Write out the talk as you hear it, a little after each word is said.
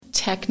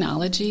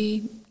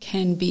technology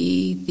can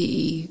be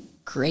the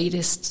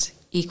greatest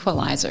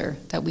equalizer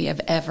that we have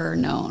ever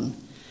known.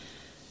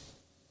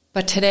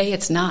 But today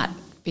it's not,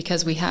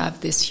 because we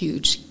have this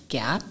huge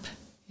gap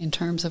in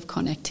terms of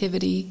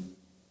connectivity,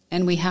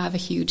 and we have a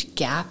huge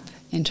gap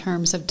in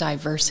terms of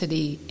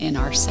diversity in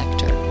our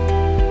sector.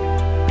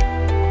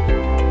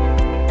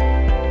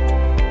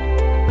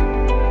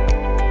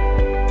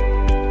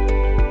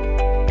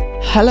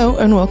 Hello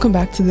and welcome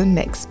back to The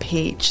Next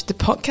Page, the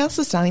podcast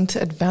designed to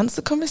advance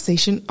the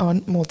conversation on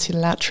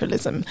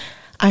multilateralism.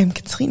 I'm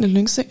Katrine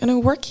Lyngsø and I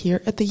work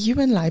here at the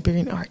UN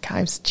Library and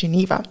Archives,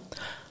 Geneva.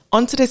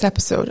 On today's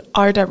episode,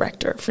 our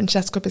director,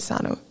 Francesco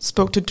Pisano,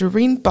 spoke to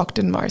Doreen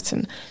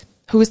Bogdan-Martin,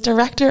 who is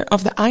director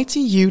of the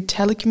ITU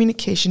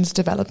Telecommunications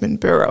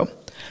Development Bureau.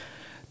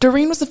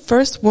 Doreen was the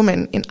first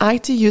woman in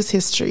ITU's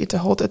history to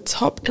hold a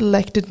top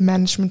elected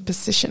management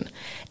position.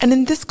 And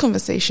in this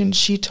conversation,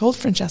 she told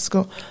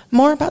Francesco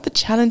more about the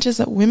challenges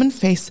that women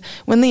face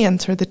when they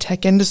enter the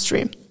tech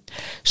industry.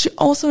 She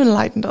also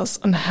enlightened us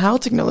on how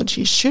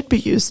technology should be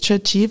used to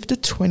achieve the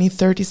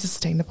 2030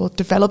 Sustainable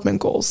Development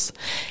Goals.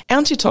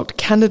 And she talked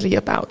candidly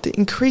about the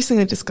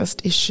increasingly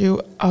discussed issue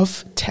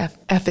of tech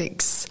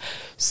ethics.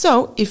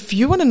 So, if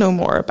you want to know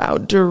more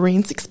about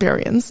Doreen's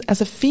experience as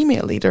a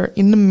female leader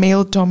in the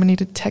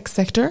male-dominated tech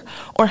sector,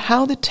 or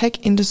how the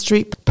tech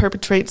industry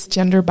perpetrates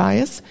gender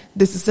bias,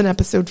 this is an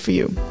episode for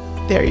you.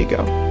 There you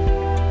go.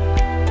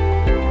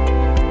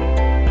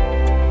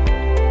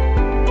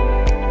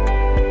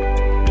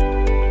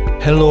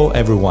 Hello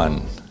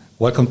everyone.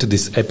 Welcome to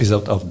this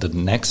episode of the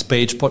Next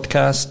Page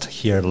podcast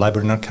here at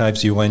Library and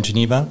Archives UN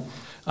Geneva.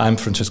 I'm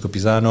Francesco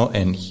Pisano,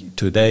 and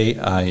today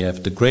I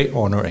have the great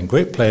honor and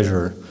great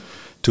pleasure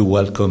to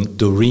welcome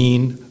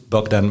Doreen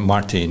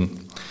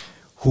Bogdan-Martin,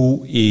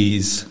 who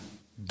is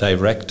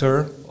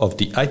director of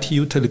the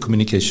ITU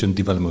Telecommunication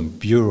Development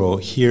Bureau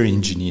here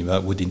in Geneva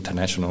with the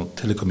International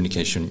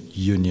Telecommunication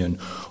Union.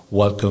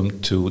 Welcome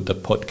to the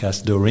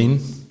podcast, Doreen.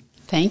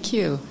 Thank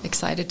you.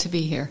 Excited to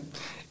be here.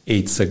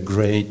 It's a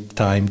great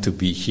time to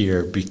be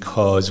here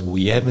because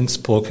we haven't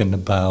spoken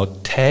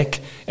about tech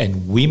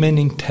and women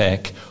in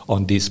tech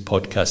on this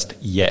podcast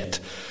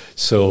yet.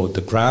 So the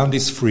ground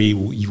is free.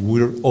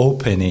 We're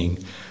opening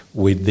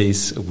with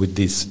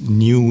this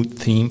new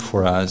theme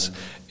for us,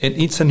 and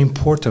it's an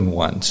important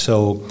one.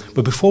 So,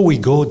 but before we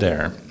go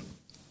there,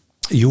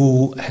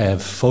 you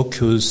have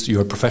focused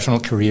your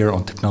professional career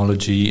on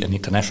technology and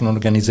international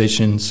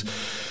organizations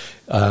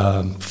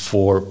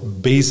for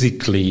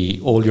basically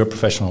all your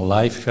professional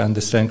life, if I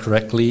understand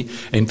correctly.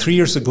 And 3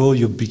 years ago,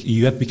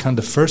 you have become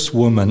the first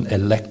woman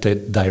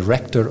elected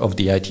director of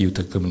the ITU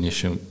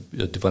Telecommunication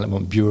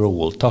Development Bureau.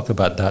 We'll talk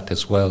about that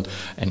as well,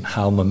 and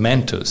how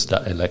momentous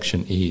that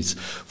election is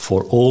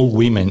for all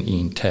women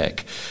in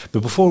tech.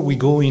 But before we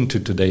go into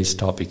today's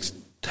topics,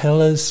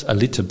 tell us a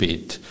little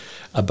bit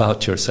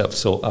about yourself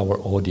so our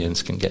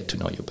audience can get to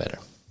know you better.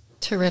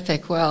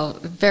 Terrific. Well,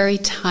 very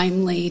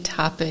timely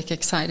topic.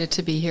 Excited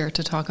to be here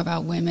to talk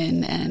about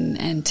women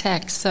and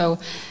tech. So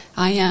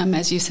I am,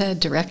 as you said,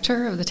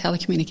 director of the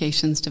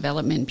Telecommunications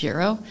Development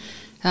Bureau.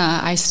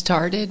 I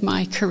started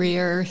my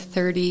career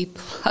 30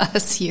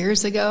 plus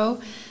years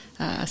ago.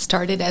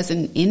 Started as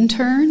an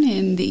intern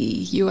in the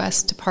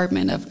U.S.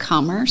 Department of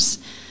Commerce,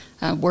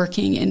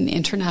 working in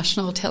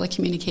international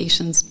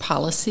telecommunications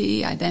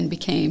policy. I then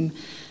became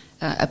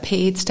a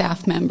paid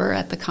staff member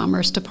at the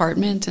Commerce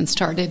Department and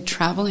started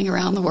traveling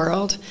around the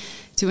world,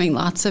 doing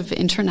lots of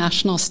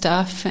international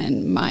stuff,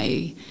 and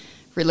my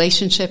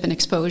relationship and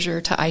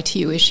exposure to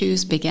ITU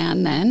issues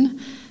began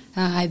then.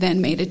 I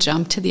then made a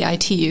jump to the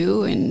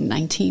ITU in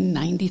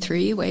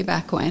 1993, way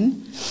back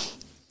when,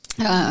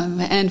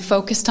 and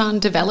focused on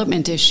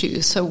development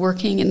issues, so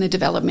working in the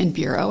Development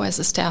Bureau as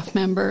a staff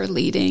member,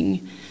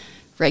 leading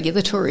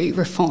regulatory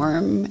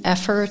reform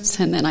efforts,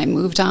 and then I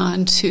moved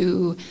on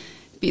to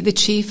be the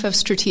chief of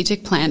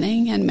strategic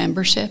planning and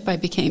membership. I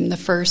became the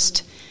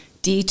first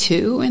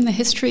D2 in the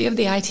history of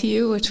the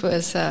ITU, which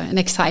was an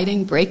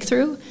exciting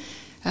breakthrough.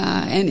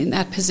 And in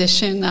that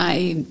position,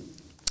 I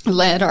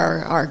led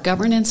our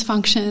governance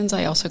functions.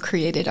 I also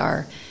created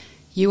our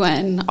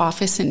UN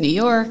office in New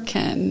York,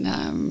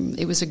 and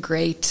it was a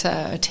great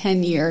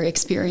 10-year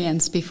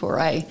experience before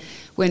I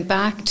went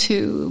back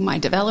to my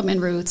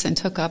development roots and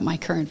took up my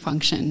current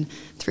function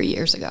 3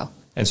 years ago.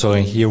 And so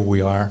here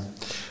we are.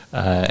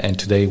 And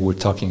today we're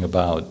talking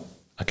about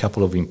a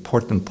couple of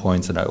important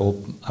points that I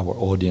hope our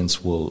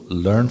audience will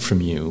learn from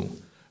you,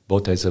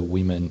 both as a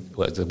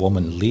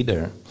woman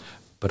leader,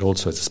 but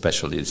also as a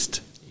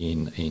specialist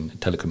in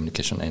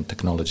telecommunication and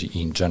technology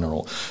in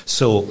general.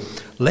 So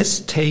let's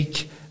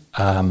take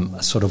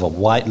sort of a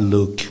wide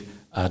look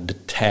at the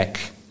tech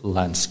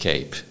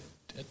landscape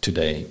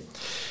today.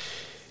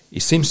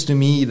 It seems to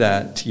me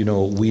that,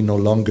 we no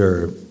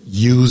longer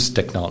use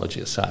technology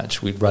as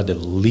such. We'd rather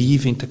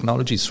live in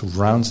technology. It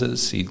surrounds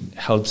us, it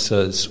helps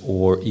us,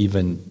 or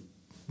even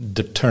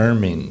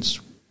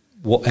determines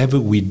whatever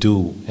we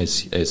do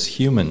as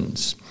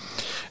humans.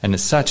 And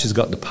as such, it's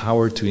got the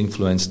power to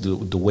influence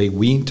the way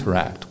we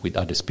interact with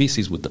other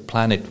species, with the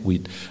planet,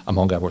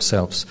 among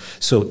ourselves.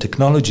 So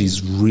technology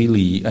is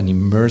really an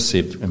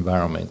immersive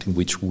environment in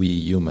which we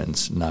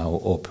humans now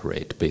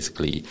operate,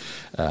 basically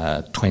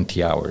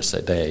 20 hours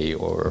a day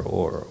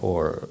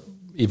or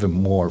even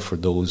more for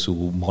those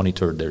who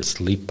monitor their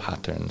sleep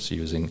patterns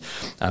using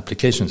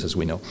applications, as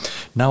we know.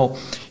 Now,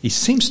 it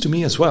seems to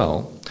me as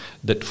well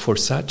that for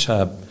such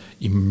a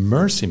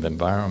immersive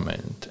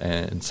environment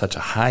and such a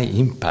high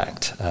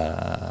impact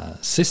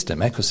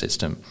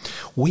ecosystem,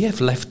 we have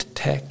left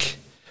tech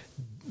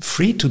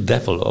free to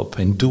develop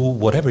and do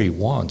whatever it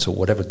wants or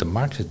whatever the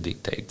market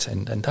dictates.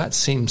 And that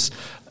seems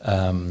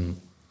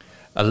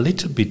a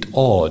little bit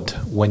odd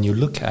when you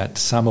look at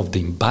some of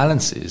the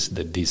imbalances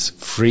that this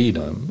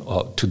freedom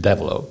to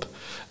develop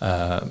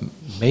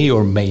may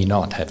or may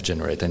not have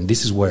generated. And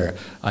this is where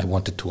I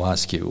wanted to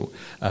ask you.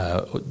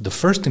 The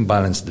first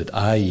imbalance that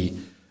I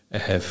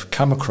have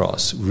come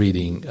across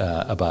reading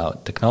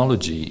about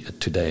technology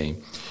today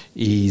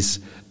is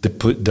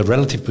the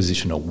relative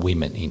position of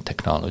women in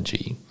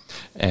technology.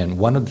 And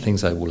one of the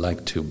things I would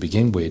like to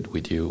begin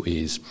with you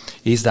is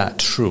that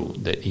true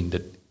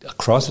that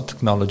across the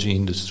technology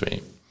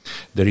industry,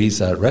 there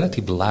is a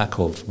relative lack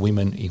of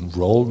women in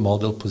role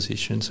model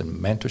positions and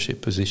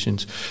mentorship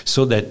positions,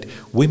 so that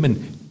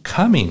women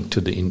coming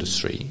to the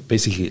industry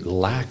basically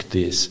lack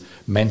this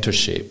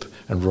mentorship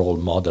and role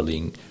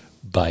modeling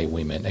by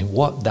women, and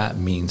what that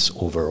means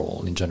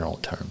overall in general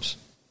terms.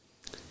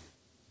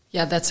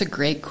 Yeah, that's a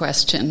great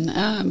question.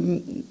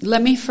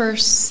 Let me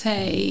first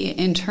say,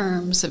 in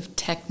terms of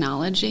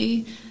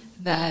technology,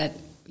 that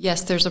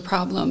yes, there's a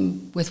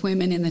problem with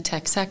women in the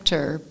tech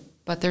sector,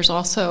 but there's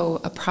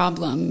also a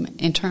problem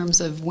in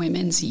terms of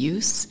women's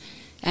use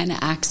and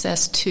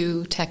access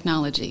to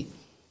technology.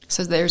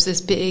 So there's this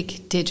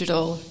big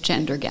digital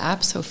gender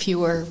gap, so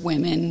fewer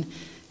women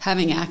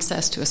having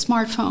access to a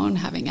smartphone,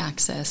 having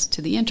access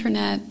to the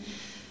internet.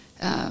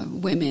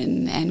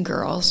 Women and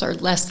girls are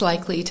less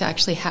likely to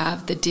actually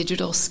have the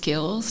digital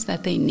skills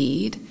that they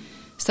need,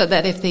 so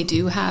that if they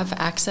do have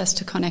access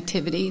to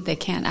connectivity, they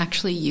can't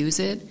actually use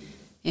it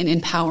in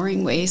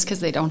empowering ways because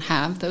they don't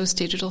have those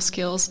digital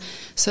skills.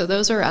 So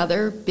those are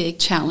other big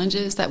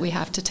challenges that we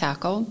have to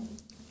tackle.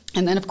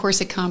 And then, of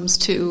course, it comes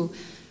to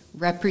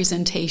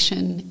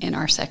representation in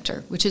our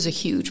sector, which is a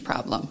huge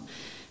problem.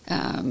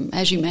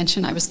 As you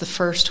mentioned, I was the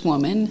first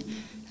woman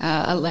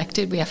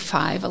elected. We have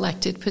 5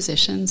 elected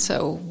positions,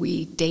 so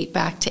we date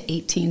back to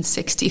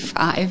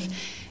 1865,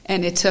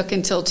 and it took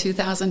until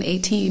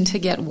 2018 to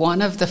get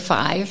one of the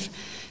 5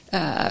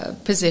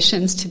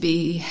 positions to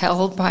be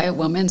held by a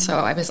woman. So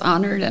I was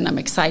honored, and I'm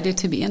excited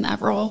to be in that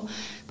role,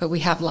 but we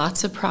have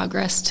lots of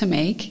progress to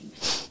make.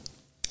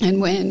 And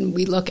when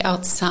we look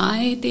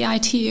outside the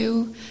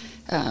ITU,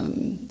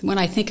 when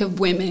I think of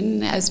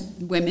women as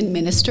women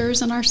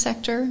ministers in our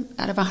sector,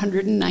 out of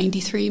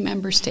 193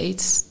 member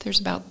states, there's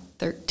about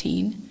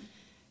 13.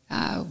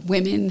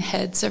 Women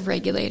heads of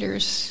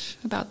regulators,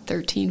 about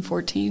 13,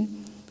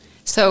 14.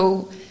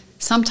 So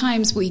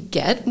sometimes we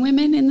get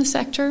women in the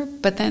sector,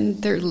 but then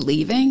they're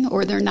leaving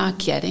or they're not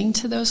getting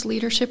to those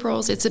leadership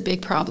roles. It's a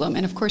big problem.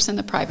 And of course, in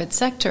the private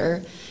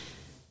sector,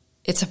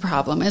 it's a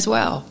problem as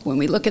well. When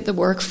we look at the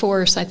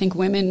workforce, I think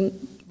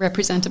women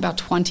represent about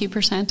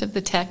 20% of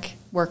the tech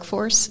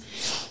workforce.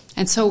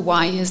 And so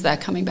why is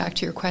that? Coming back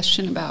to your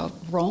question about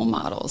role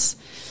models.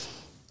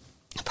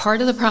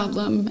 Part of the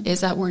problem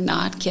is that we're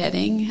not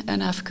getting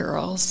enough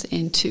girls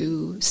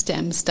into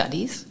STEM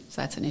studies.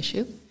 So that's an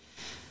issue.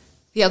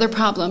 The other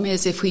problem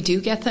is if we do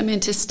get them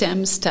into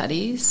STEM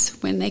studies,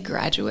 when they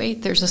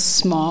graduate, there's a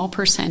small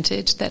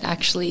percentage that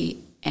actually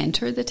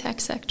enter the tech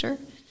sector.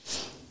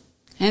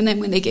 And then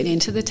when they get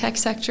into the tech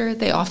sector,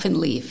 they often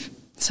leave.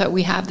 So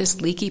we have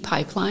this leaky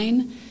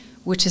pipeline,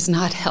 which is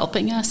not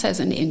helping us as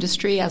an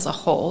industry as a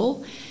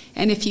whole.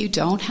 And if you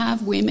don't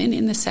have women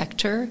in the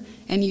sector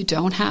and you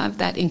don't have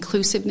that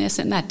inclusiveness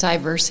and that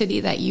diversity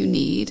that you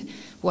need,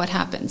 what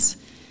happens?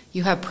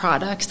 You have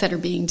products that are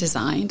being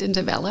designed and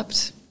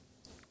developed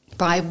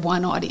by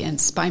one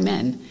audience, by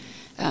men.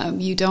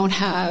 You don't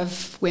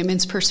have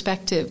women's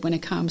perspective when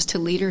it comes to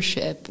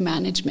leadership,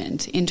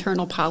 management,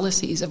 internal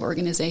policies of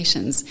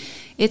organizations.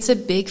 It's a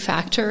big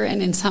factor,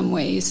 and in some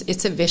ways,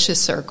 it's a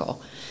vicious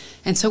circle.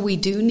 And so we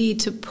do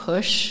need to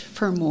push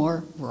for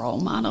more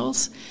role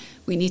models.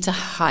 We need to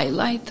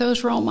highlight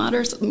those role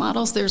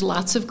models. There's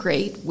lots of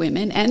great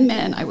women and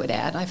men, I would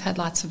add. I've had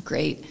lots of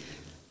great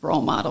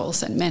role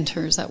models and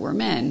mentors that were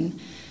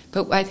men.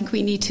 But I think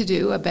we need to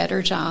do a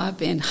better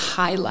job in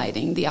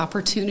highlighting the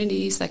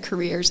opportunities that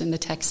careers in the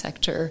tech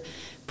sector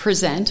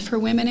present for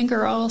women and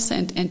girls,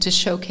 and to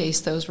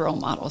showcase those role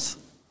models.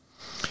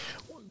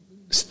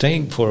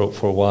 Staying for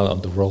a while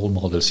on the role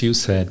models, you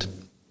said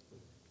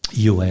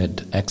you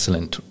had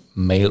excellent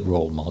male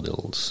role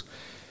models.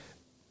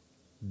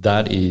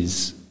 That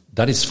is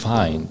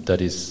fine. That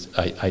is,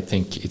 I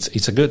think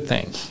it's a good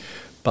thing.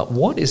 But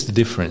what is the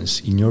difference,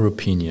 in your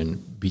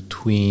opinion,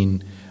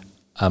 between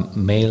a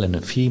male and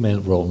a female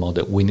role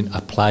model when it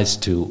applies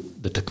to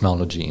the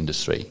technology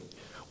industry?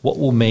 what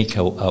will make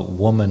a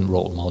woman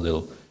role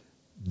model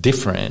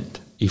different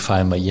if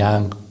I'm a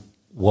young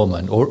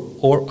woman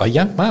or a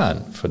young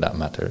man, for that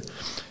matter,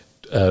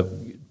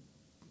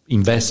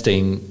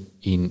 investing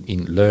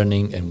in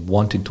learning and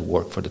wanting to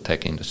work for the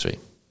tech industry?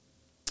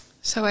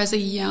 So as a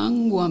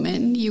young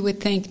woman, you would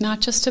think not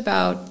just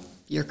about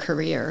your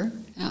career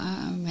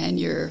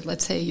and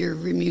let's say your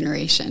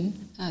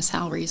remuneration.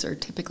 Salaries are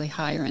typically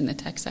higher in the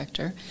tech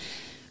sector.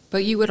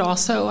 But you would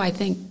also, I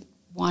think,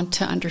 want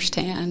to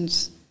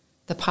understand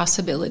the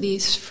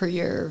possibilities for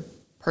your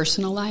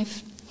personal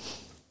life.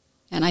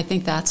 And I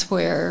think that's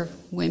where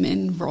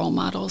women role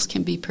models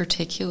can be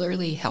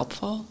particularly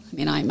helpful. I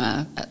mean, I'm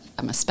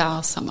a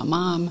spouse, I'm a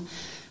mom,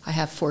 I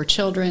have 4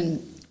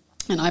 children,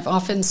 and I've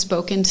often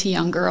spoken to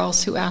young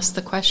girls who ask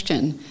the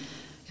question,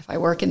 if I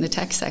work in the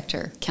tech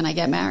sector, can I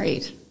get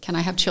married? Can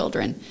I have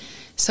children?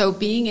 So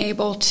being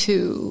able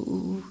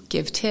to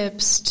give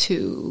tips,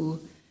 to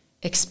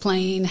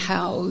explain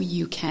how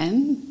you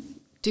can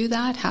do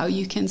that, how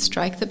you can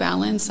strike the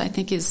balance, I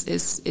think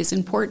is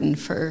important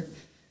for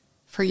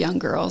young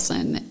girls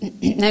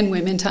and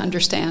women to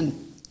understand.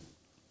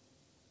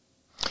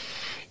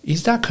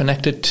 Is that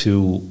connected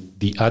to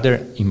the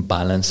other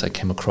imbalance I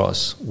came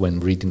across when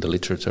reading the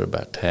literature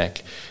about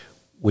tech,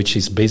 which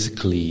is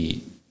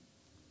basically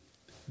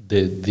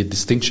the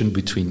distinction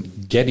between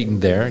getting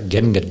there,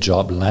 getting a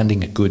job,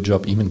 landing a good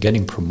job, even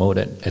getting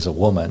promoted as a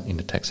woman in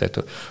the tech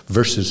sector,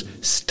 versus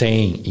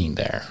staying in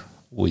there,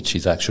 which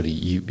is actually,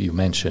 you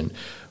mentioned,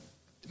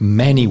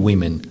 many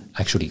women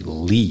actually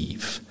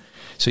leave.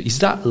 So is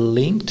that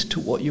linked to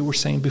what you were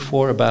saying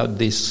before about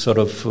this sort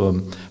of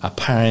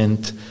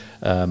apparent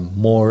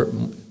more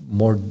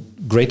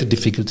greater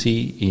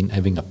difficulty in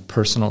having a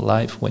personal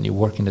life when you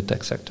work in the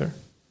tech sector?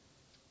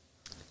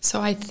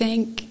 So I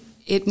think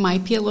it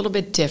might be a little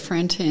bit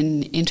different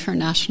in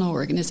international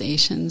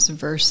organizations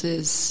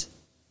versus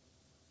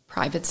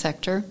private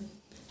sector.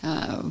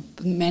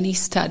 Many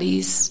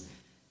studies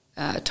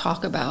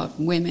talk about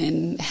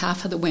women,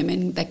 half of the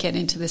women that get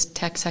into this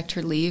tech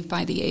sector leave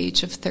by the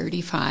age of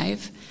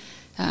 35.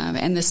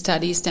 And the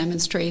studies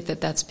demonstrate that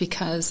that's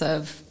because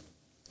of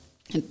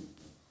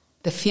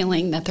the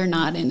feeling that they're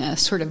not in a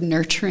sort of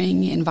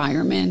nurturing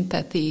environment,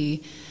 that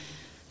the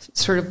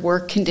sort of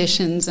work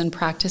conditions and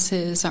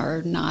practices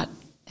are not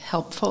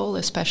helpful,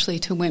 especially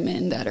to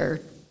women that are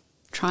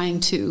trying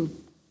to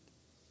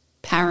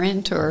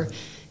parent or,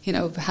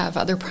 have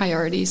other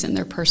priorities in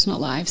their personal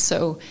lives.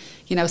 So,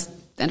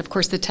 and of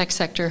course the tech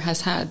sector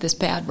has had this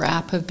bad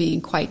rap of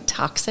being quite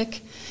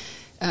toxic.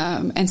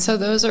 And so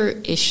those are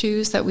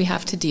issues that we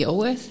have to deal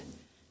with.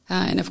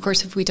 And of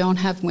course, if we don't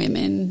have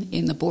women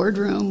in the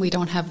boardroom, we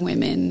don't have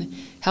women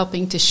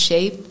helping to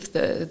shape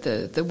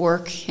the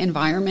work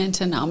environment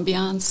and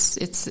ambiance,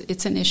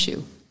 it's an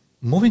issue.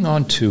 Moving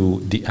on to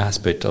the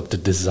aspect of the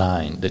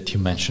design that you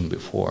mentioned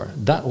before,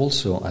 that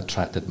also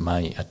attracted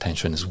my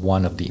attention as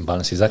one of the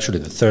imbalances. Actually,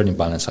 the third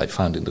imbalance I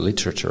found in the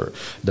literature,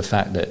 the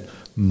fact that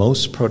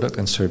most products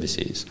and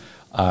services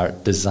are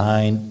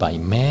designed by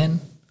men,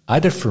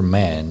 either for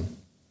men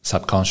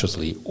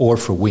subconsciously or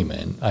for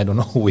women. I don't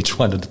know which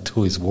one of the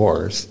two is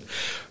worse.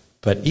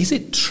 But is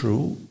it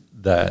true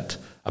that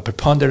a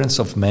preponderance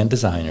of men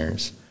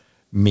designers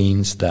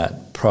means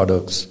that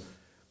products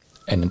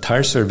and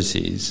entire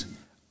services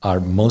are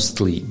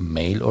mostly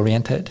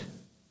male-oriented?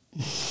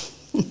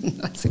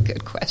 That's a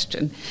good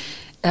question.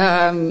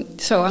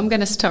 So I'm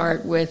going to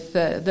start with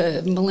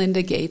the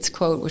Melinda Gates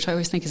quote, which I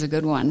always think is a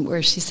good one,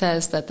 where she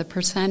says that the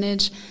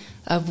percentage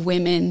of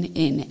women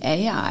in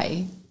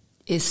AI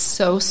is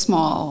so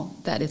small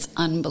that it's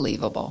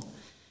unbelievable.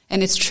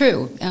 And it's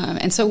true.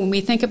 And so when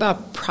we think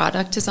about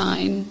product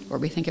design, or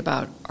we think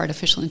about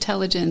artificial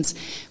intelligence,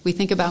 we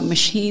think about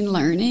machine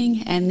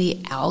learning and the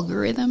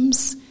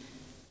algorithms,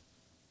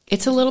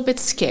 it's a little bit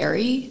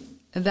scary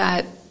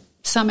that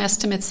some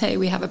estimates say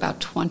we have about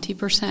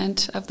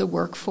 20% of the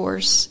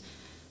workforce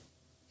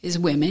is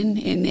women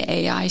in the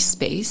AI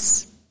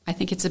space. I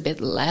think it's a bit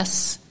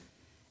less,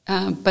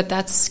 but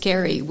that's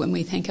scary when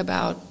we think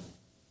about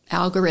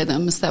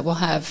algorithms that will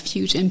have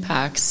huge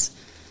impacts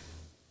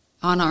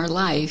on our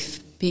life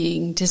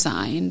being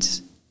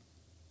designed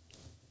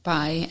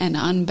by an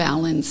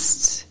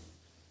unbalanced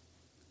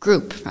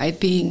group, right,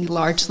 being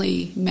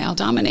largely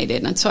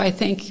male-dominated. And so I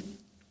think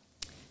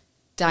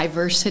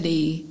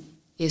diversity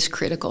is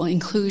critical.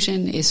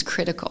 Inclusion is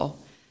critical.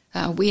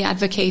 We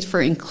advocate for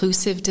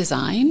inclusive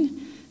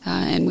design.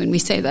 And when we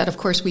say that, of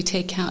course, we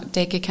take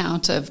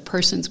account of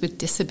persons with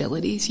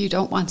disabilities. You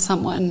don't want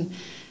someone,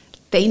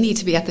 they need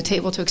to be at the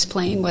table to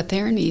explain what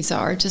their needs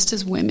are, just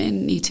as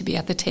women need to be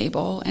at the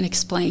table and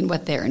explain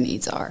what their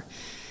needs are.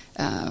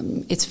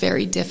 It's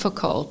very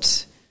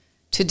difficult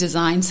to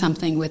design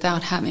something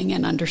without having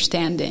an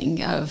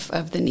understanding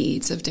of the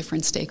needs of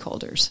different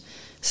stakeholders.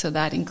 So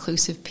that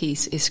inclusive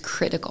piece is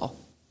critical.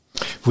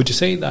 Would you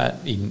say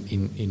that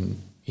in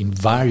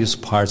various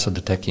parts of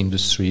the tech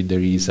industry there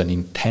is an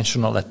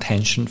intentional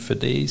attention for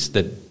this,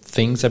 that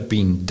things are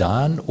being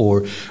done,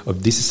 or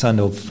this is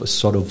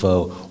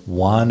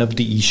one of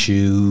the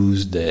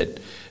issues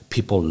that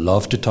people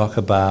love to talk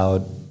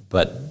about,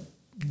 but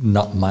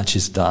not much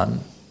is done.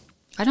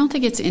 I don't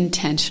think it's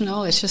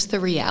intentional. It's just the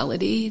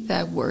reality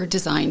that we're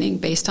designing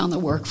based on the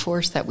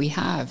workforce that we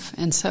have.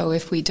 And so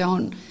if we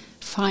don't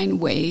find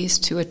ways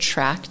to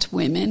attract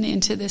women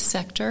into this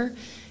sector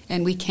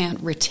and we can't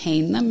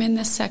retain them in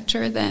this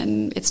sector,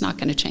 then it's not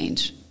going to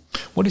change.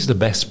 What is the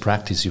best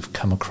practice you've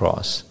come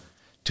across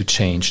to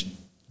change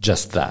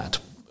just that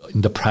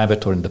in the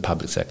private or in the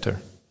public sector?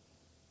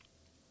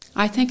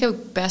 I think a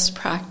best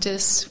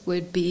practice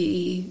would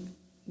be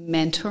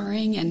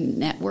mentoring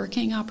and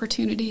networking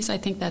opportunities. I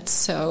think that's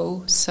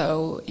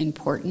so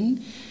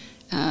important.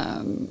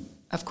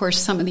 Of course,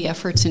 some of the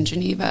efforts in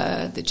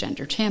Geneva, the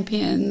gender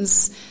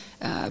champions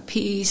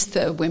piece,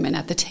 the women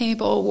at the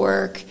table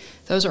work,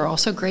 those are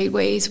also great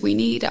ways. We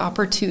need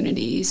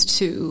opportunities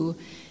to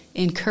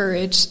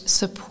encourage,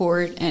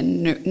 support,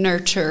 and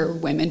nurture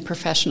women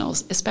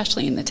professionals,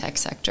 especially in the tech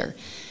sector.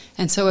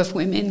 And so if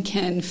women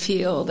can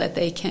feel that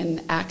they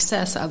can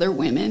access other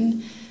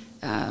women,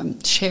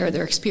 share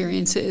their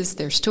experiences,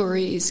 their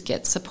stories,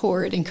 get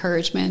support,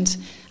 encouragement,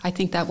 I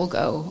think that will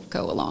go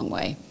a long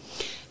way.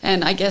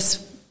 And I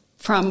guess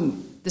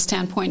from the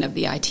standpoint of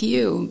the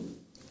ITU,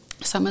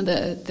 some of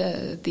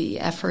the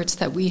efforts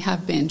that we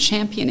have been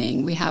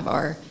championing, we have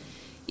our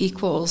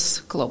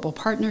Equals Global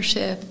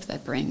Partnership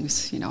that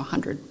brings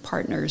 100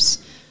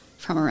 partners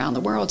from around the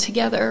world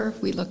together.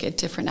 We look at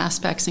different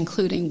aspects,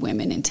 including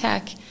women in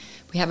tech.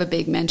 We have a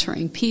big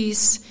mentoring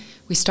piece.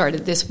 We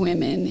started this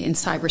Women in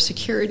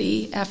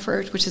Cybersecurity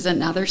effort, which is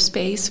another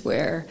space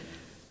where,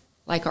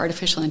 like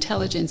artificial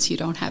intelligence, you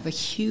don't have a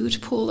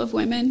huge pool of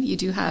women. You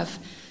do have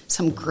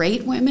some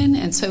great women,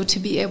 and so to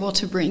be able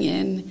to bring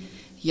in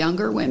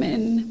younger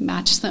women,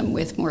 match them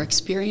with more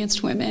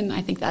experienced women,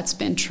 I think that's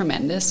been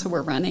tremendous. So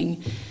we're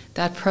running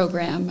that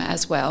program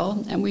as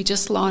well. And we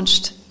just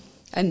launched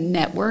a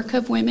network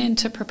of women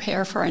to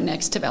prepare for our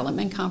next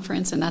development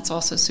conference, and that's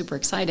also super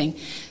exciting.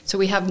 So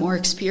we have more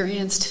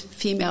experienced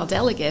female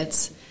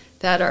delegates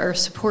that are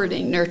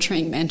supporting,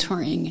 nurturing,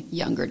 mentoring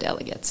younger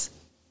delegates.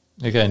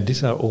 Again,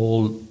 these are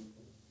all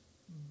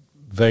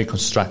very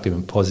constructive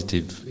and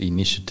positive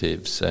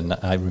initiatives. And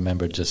I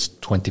remember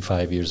just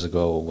 25 years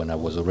ago when I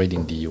was already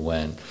in the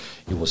UN,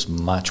 it was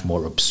much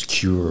more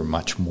obscure,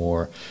 much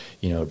more,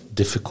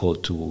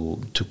 difficult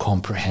to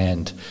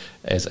comprehend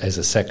as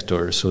a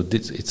sector. So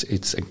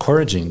it's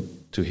encouraging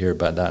to hear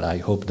about that. I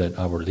hope that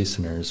our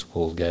listeners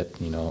will get,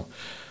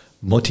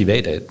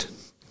 motivated,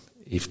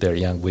 if they're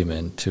young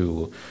women,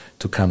 to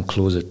come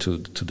closer to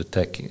the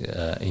tech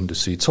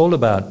industry. It's all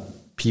about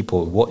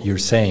people. What you're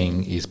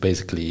saying is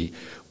basically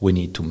we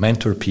need to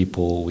mentor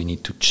people. We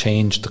need to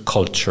change the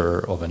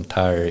culture of the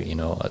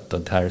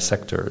entire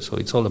sector. So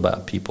it's all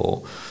about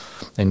people.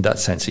 In that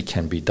sense, it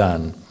can be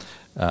done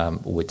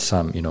with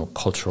some,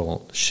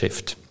 cultural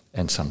shift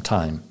and some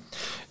time.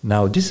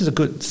 Now, this is a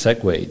good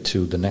segue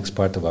to the next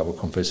part of our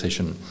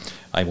conversation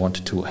I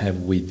wanted to have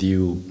with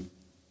you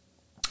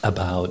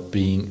about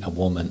being a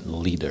woman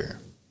leader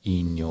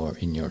in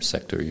your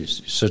sector. You're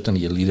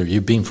certainly a leader.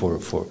 You've been for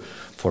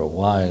a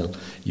while.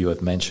 You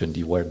have mentioned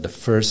you were the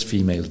first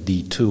female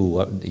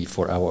D2.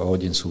 For our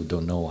audience who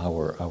don't know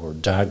our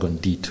jargon,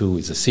 D2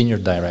 is a senior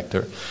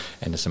director,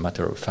 and as a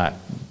matter of fact,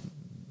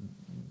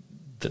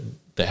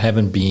 there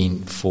haven't been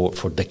for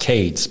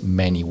decades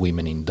many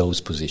women in those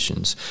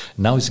positions.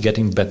 Now it's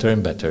getting better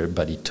and better,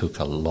 but it took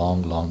a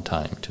long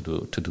time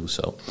to do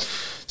so.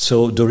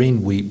 So,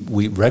 Doreen,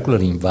 we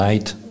regularly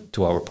invite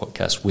to our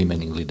podcast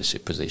women in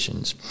leadership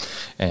positions,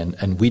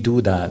 and we do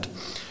that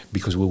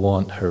because we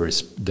want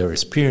their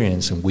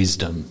experience and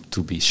wisdom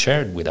to be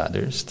shared with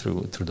others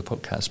through the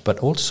podcast. But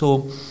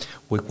also,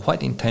 we're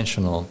quite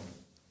intentional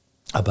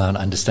about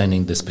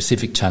understanding the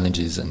specific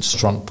challenges and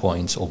strong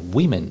points of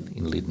women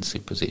in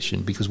leadership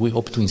position, because we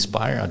hope to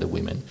inspire other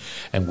women,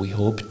 and we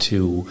hope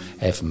to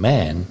have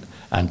men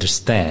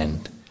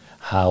understand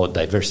how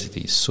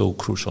diversity is so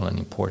crucial and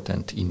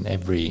important in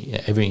every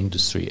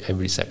industry,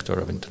 every sector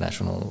of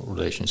international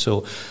relations.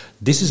 So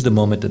this is the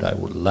moment that I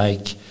would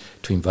like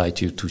to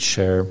invite you to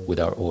share with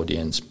our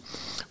audience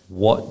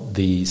what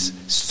these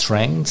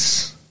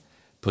strengths,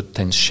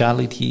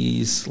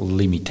 potentialities,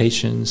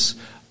 limitations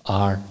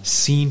are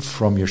seen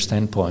from your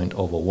standpoint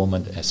of a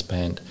woman that has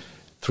spent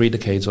 3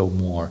 decades or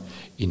more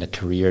in a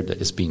career that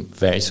has been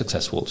very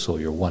successful. So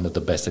you're one of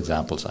the best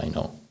examples I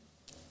know.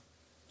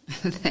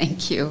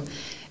 Thank you.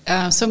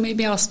 So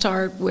maybe I'll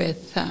start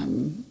with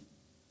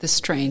the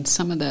strengths,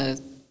 some of the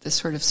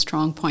sort of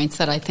strong points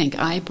that I think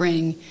I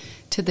bring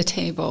to the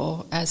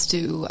table, as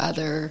do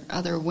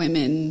other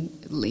women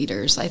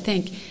leaders. I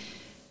think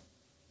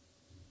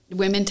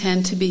women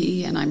tend to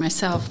be, and I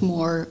myself,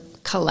 more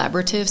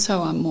collaborative,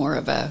 so I'm more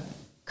of a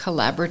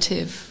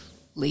collaborative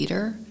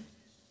leader,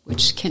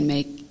 which can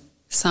make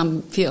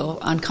some feel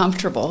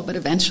uncomfortable, but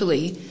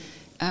eventually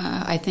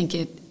I think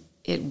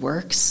it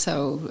works.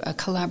 So a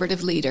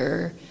collaborative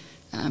leader,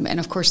 and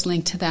of course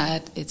linked to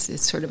that,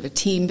 it's sort of a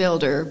team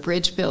builder,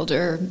 bridge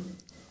builder.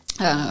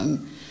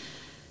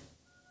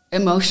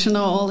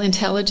 Emotional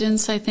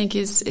intelligence, I think,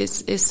 is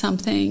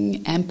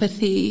something.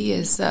 Empathy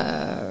is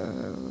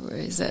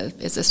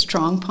is a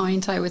strong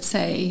point, I would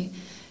say.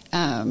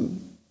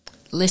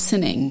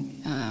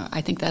 Listening,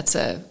 I think that's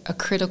a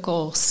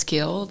critical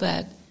skill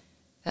that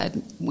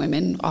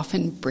women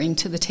often bring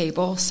to the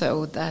table.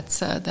 So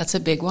that's a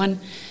big one.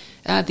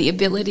 The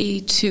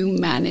ability to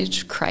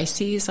manage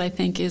crises, I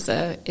think, is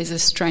a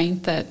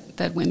strength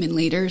that women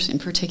leaders, in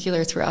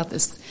particular throughout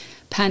this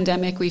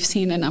pandemic, we've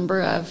seen a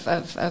number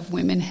of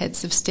women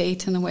heads of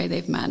state and the way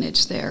they've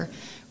managed their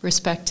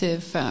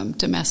respective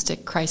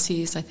domestic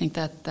crises. I think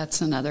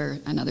that's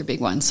another big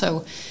one.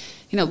 So,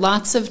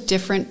 lots of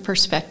different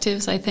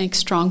perspectives, I think,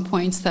 strong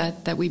points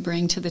that we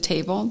bring to the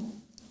table.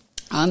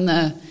 On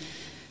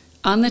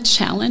the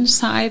challenge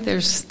side,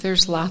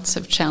 there's lots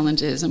of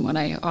challenges, and what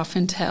I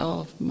often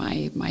tell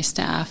my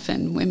staff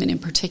and women in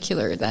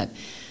particular that,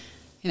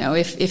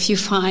 if you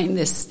find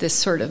this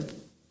sort of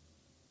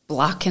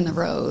block in the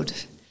road,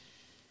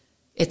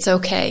 it's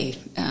okay.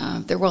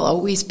 There will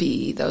always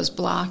be those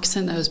blocks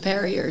and those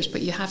barriers,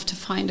 but you have to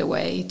find a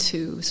way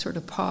to sort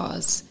of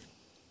pause,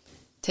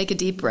 take a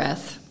deep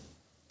breath,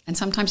 and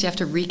sometimes you have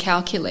to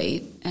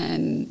recalculate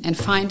and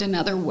find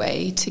another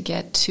way to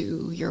get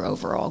to your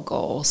overall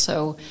goal.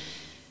 So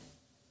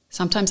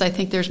sometimes I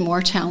think there's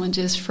more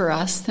challenges for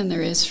us than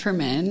there is for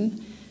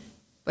men,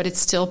 but it's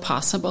still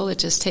possible. It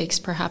just takes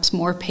perhaps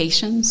more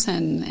patience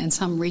and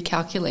some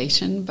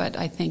recalculation, but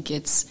I think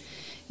it's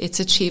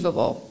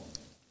achievable.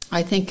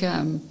 I think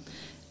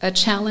a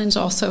challenge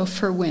also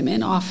for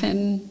women,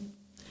 often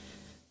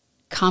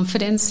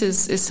confidence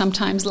is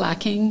sometimes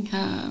lacking,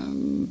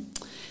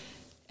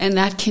 and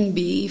that can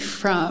be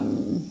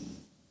from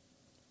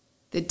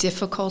the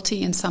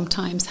difficulty in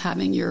sometimes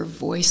having your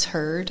voice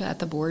heard at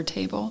the board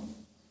table.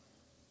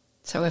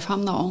 So if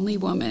I'm the only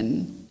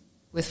woman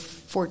with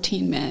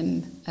 14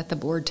 men at the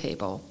board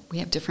table, we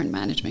have different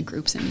management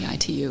groups in the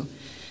ITU,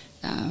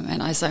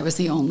 and as I was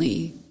the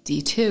only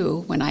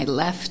D2, when I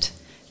left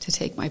to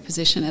take my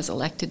position as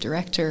elected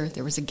director,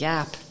 there was a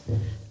gap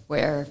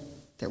where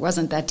there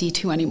wasn't that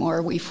D2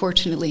 anymore. We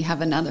fortunately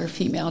have another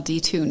female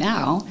D2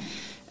 now,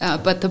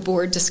 but the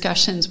board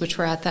discussions, which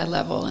were at that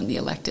level and the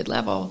elected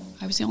level,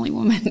 I was the only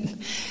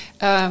woman.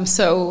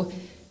 So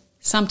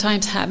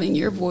sometimes having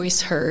your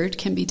voice heard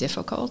can be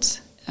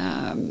difficult.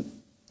 And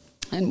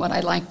what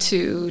I like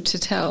to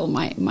tell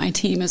my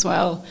team as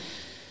well,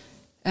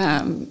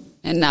 and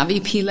Navi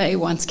Pillay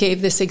once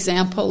gave this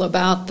example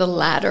about the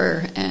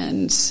ladder,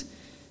 and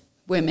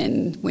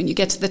women, when you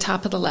get to the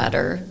top of the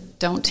ladder,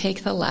 don't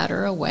take the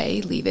ladder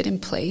away, leave it in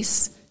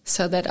place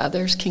so that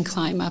others can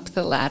climb up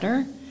the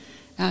ladder.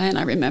 And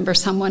I remember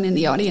someone in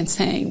the audience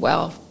saying,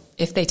 well,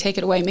 if they take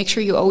it away, make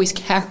sure you always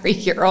carry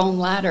your own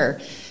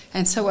ladder.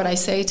 And so what I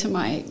say to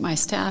my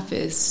staff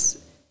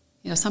is,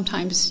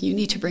 sometimes you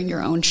need to bring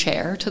your own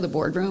chair to the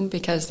boardroom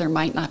because there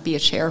might not be a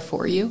chair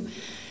for you.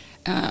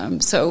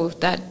 So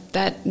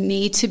that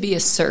need to be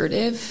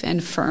assertive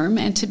and firm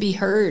and to be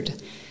heard.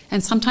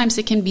 And sometimes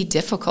it can be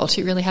difficult.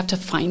 You really have to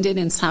find it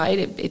inside.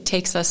 It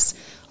takes us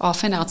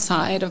often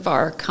outside of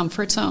our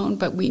comfort zone,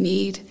 but we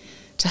need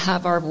to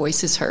have our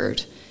voices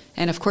heard.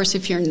 And of course,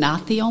 if you're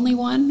not the only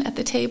one at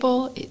the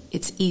table,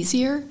 it's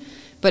easier.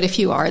 But if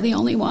you are the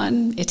only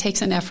one, it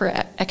takes an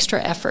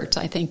extra effort,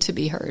 I think, to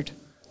be heard.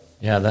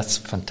 Yeah, that's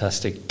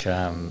fantastic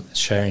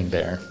sharing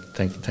there.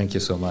 Thank you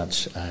so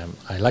much.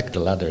 I like the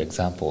ladder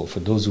example.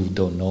 For those who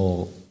don't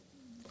know,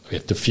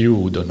 the few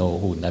who don't know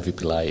who Navi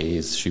Pillay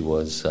is, she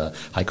was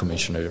High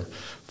Commissioner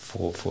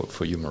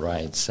for Human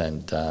Rights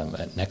and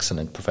an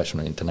excellent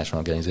professional in international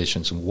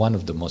organizations. One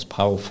of the most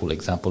powerful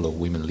example of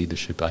women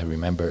leadership I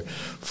remember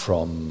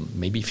from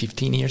maybe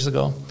 15 years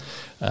ago,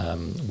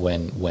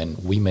 when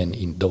women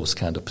in those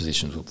kind of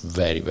positions were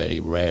very, very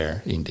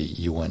rare in the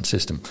UN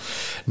system.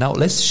 Now,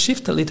 let's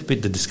shift a little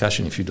bit the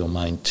discussion, if you don't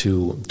mind,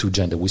 to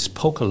gender. We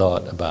spoke a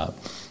lot about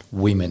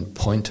women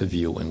point of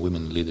view and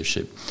women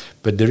leadership,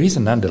 but there is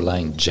an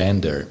underlying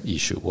gender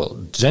issue. Well,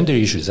 gender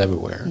issues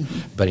everywhere,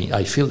 but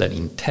I feel that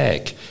in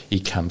tech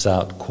it comes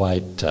out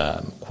quite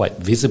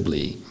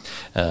visibly,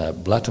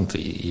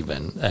 blatantly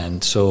even.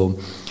 And so,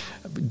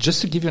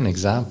 just to give you an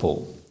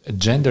example,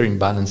 gender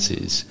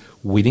imbalances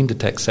within the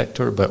tech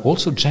sector, but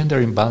also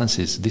gender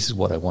imbalances, this is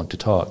what I want to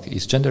talk,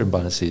 is gender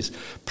imbalances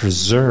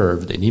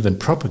preserved and even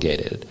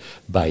propagated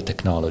by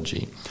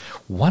technology.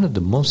 One of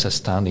the most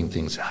astounding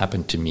things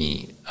happened to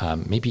me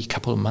maybe a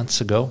couple of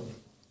months ago.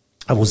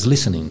 I was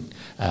listening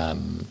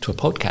to a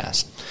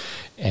podcast,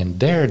 and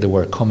there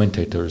were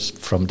commentators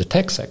from the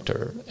tech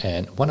sector,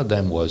 and one of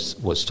them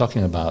was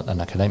talking about an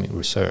academic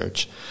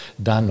research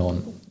done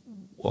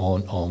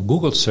on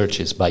Google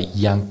searches by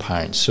young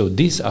parents. So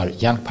these are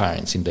young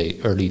parents in their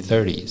early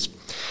 30s.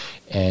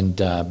 And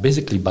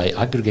basically by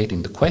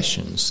aggregating the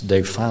questions,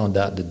 they found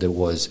out that there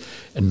was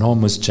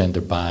enormous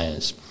gender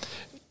bias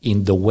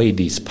in the way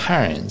these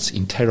parents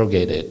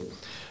interrogated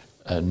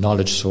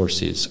knowledge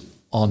sources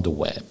on the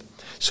web.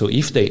 So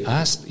if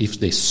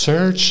they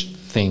search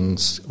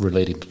things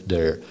related to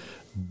their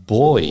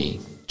boy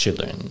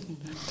children,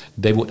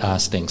 they would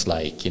ask things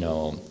like,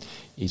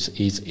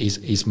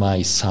 is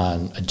my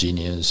son a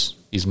genius?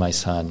 Is my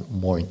son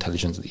more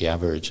intelligent than the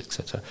average,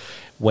 etc.?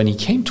 When it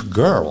came to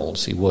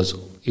girls, it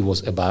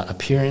was about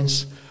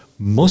appearance,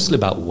 mostly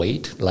about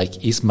weight,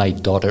 like, is my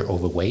daughter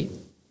overweight?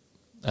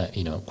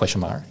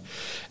 Question mark.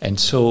 And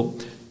so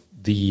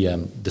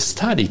the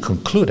study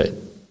concluded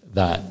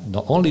that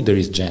not only there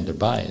is gender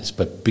bias,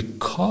 but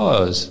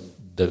because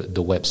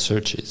the web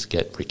searches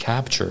get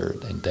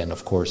recaptured, and then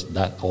of course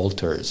that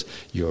alters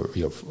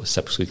your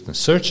subsequent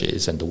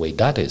searches and the way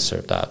data is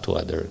served out to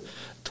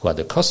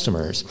other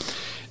customers.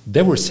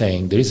 They were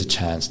saying there is a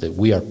chance that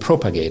we are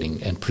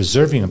propagating and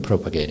preserving and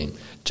propagating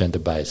gender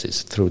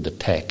biases through the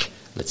tech,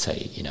 let's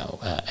say,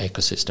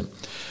 ecosystem.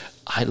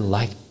 I'd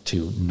like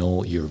to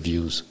know your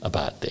views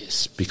about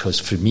this, because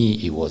for me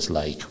it was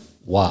like,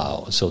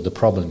 wow, so the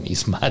problem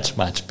is much,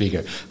 much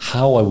bigger.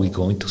 How are we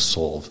going to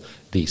solve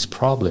this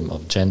problem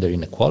of gender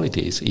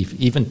inequalities if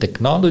even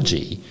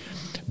technology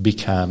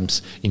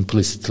becomes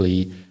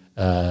implicitly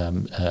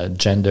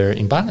gender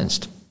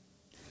imbalanced?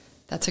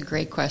 That's a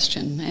great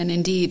question. And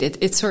indeed,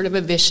 it's sort of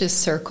a vicious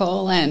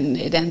circle, and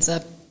it ends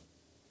up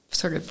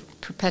sort of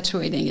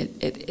perpetuating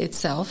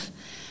itself.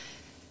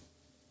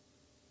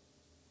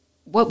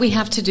 What we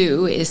have to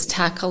do is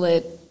tackle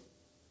it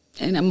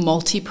in a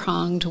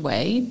multi-pronged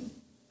way.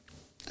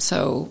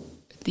 So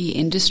the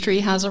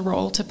industry has a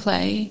role to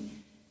play.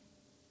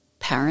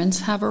 Parents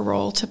have a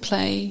role to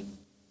play.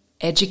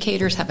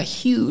 Educators have a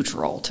huge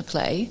role to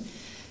play.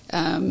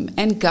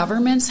 And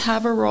governments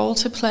have a role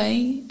to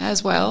play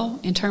as well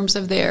in terms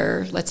of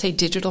their, let's say,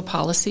 digital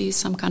policies.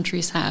 Some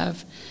countries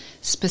have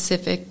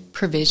specific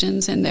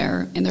provisions in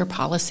their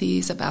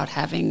policies about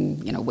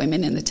having,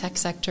 women in the tech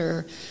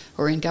sector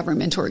or in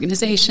government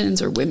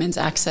organizations, or women's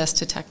access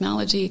to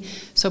technology.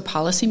 So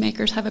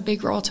policymakers have a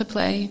big role to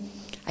play.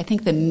 I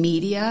think the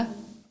media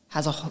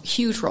has a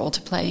huge role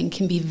to play and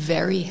can be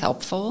very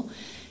helpful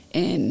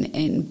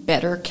in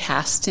better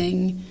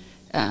casting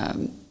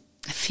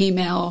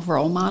female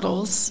role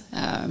models.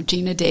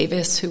 Gina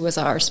Davis, who was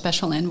our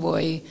special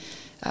envoy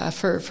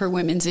for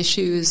women's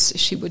issues,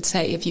 she would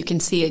say, if you can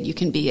see it, you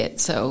can be it.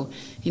 So,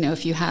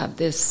 if you have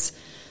this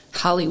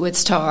Hollywood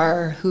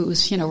star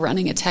who's,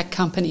 running a tech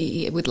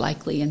company, it would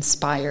likely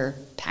inspire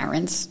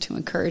parents to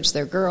encourage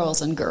their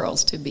girls and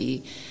girls to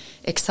be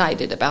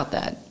excited about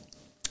that.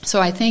 So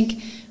I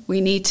think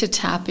we need to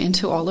tap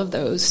into all of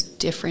those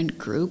different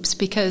groups,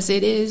 because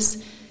it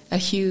is a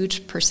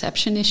huge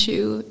perception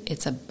issue,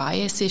 it's a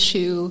bias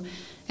issue,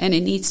 and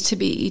it needs to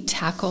be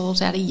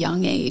tackled at a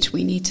young age.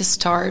 We need to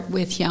start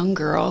with young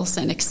girls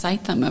and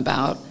excite them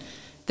about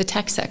the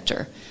tech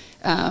sector.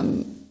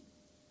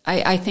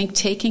 I think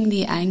taking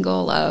the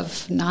angle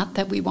of not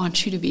that we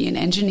want you to be an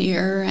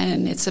engineer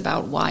and it's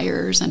about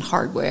wires and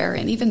hardware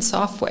and even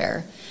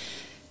software,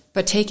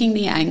 but taking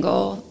the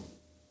angle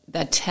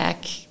that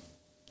tech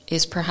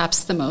is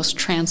perhaps the most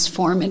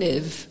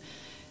transformative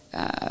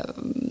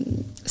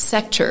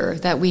sector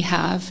that we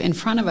have in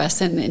front of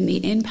us, and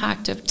the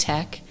impact of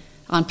tech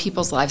on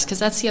people's lives. Because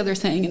that's the other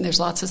thing, and there's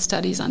lots of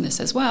studies on this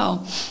as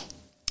well,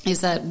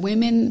 is that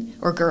women,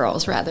 or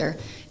girls rather,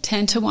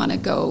 tend to want to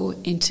go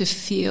into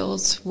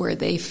fields where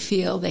they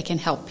feel they can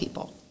help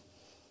people.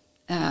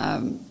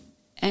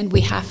 And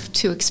we have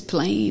to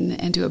explain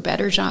and do a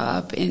better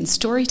job in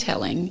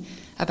storytelling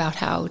about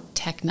how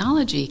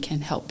technology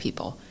can help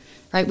people.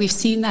 Right? We've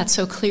seen that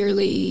so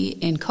clearly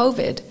in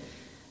COVID.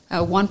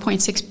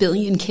 1.6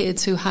 billion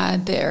kids who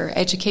had their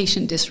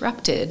education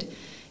disrupted,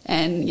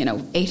 and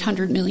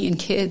 800 million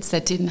kids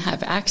that didn't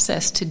have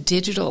access to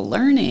digital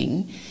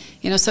learning.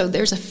 So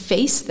there's a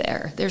face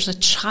there. There's a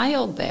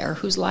child there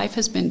whose life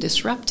has been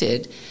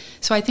disrupted.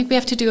 So I think we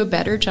have to do a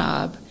better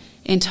job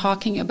in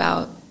talking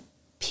about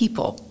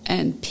people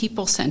and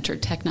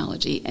people-centered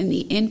technology and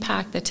the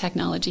impact that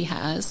technology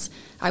has,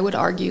 I would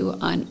argue,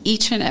 on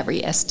each and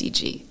every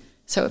SDG.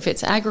 So if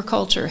it's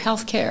agriculture,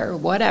 healthcare,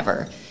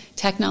 whatever,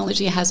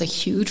 technology has a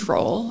huge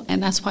role,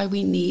 and that's why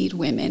we need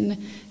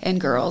women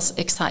and girls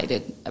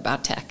excited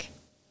about tech.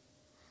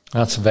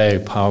 That's very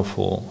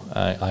powerful.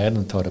 I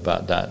hadn't thought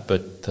about that,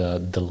 but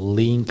the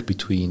link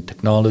between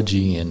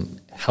technology and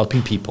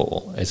helping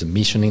people as a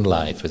mission in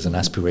life, as an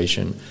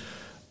aspiration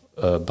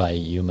by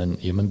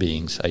human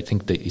beings, I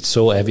think that it's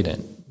so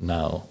evident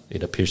now.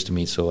 It appears to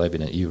me so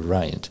evident. You're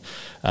right.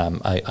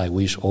 I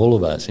wish all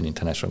of us in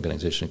international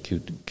organizations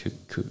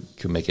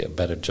could make a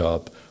better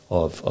job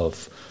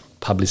of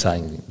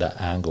publicizing that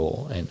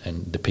angle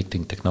and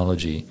depicting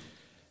technology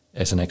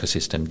as an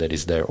ecosystem that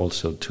is there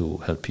also to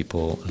help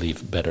people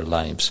live better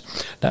lives.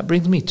 That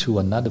brings me to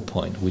another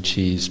point, which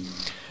is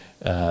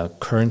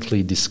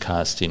currently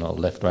discussed,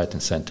 left, right,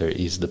 and center,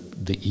 is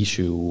the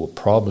issue,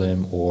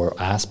 problem, or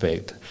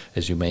aspect,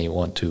 as you may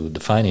want to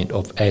define it,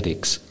 of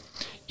ethics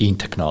in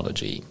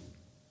technology,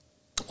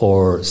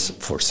 or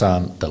for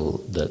some,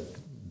 the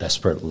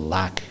desperate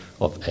lack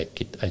of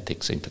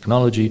ethics in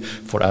technology.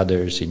 For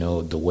others,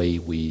 the way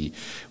we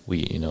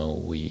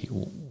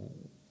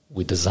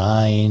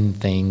design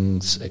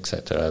things,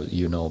 etc.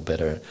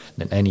 Better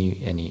than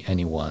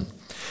anyone.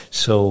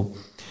 So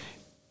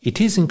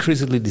it is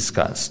increasingly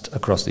discussed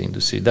across the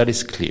industry. That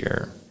is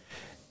clear.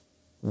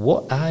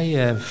 What I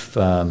have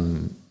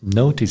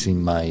noticed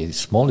in my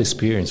small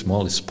experience,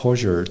 small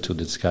exposure to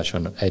the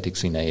discussion of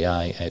ethics in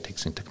AI,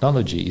 ethics in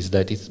technology, is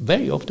that it's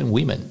very often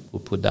women who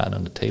put that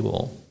on the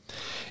table.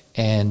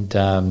 And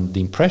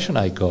the impression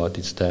I got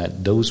is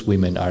that those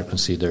women are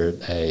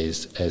considered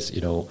as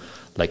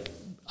like,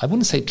 I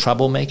wouldn't say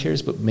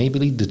troublemakers, but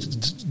maybe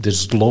they're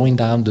slowing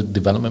down the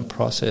development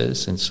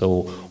process. And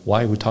so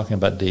why are we talking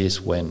about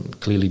this when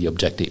clearly the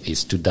objective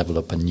is to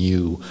develop a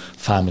new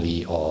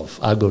family of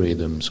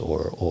algorithms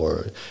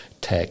or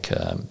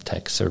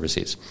tech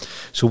services?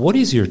 So what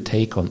is your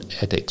take on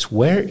ethics?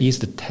 Where is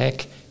the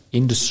tech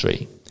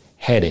industry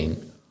heading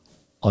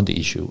on the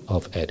issue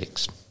of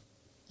ethics?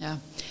 Yeah.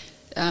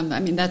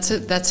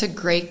 That's a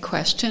great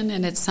question,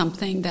 and it's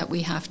something that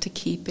we have to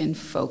keep in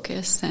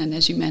focus. And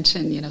as you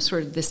mentioned,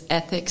 sort of this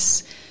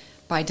ethics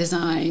by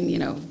design,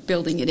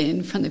 building it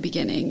in from the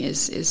beginning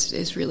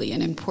is really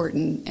an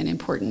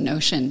important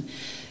notion.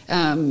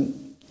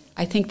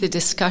 I think the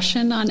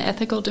discussion on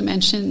ethical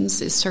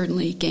dimensions is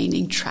certainly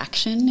gaining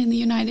traction in the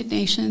United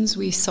Nations.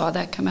 We saw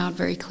that come out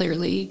very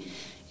clearly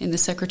in the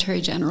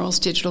Secretary General's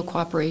Digital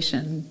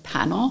Cooperation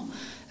Panel,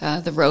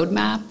 the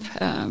roadmap.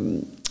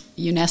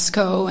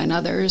 UNESCO and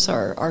others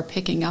are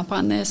picking up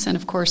on this, and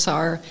of course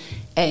our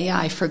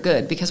AI for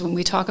Good, because when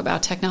we talk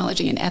about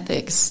technology and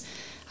ethics,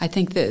 I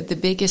think the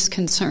biggest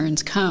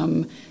concerns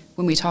come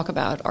when we talk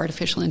about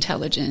artificial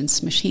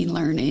intelligence, machine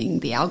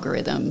learning, the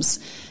algorithms,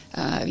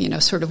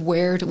 sort of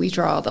where do we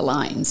draw the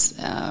lines?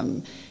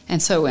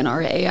 And so in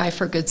our AI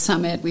for Good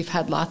Summit, we've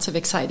had lots of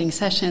exciting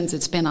sessions.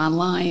 It's been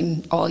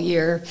online all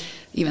year,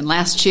 even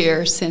last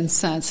year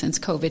since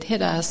COVID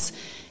hit us.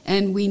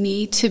 And we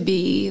need to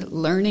be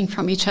learning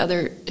from each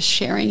other,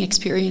 sharing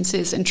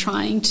experiences, and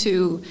trying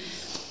to,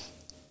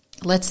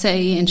 let's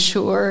say,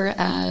 ensure,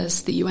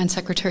 as the UN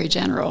Secretary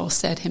General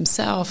said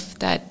himself,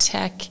 that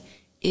tech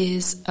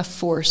is a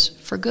force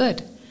for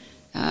good.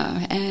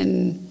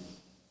 And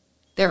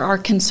there are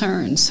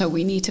concerns, so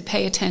we need to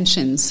pay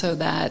attention so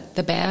that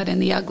the bad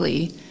and the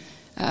ugly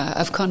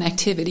of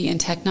connectivity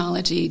and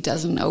technology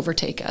doesn't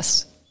overtake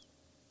us.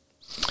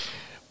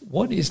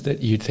 What is that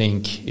you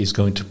think is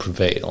going to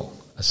prevail?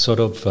 A sort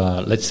of,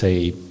 let's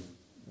say,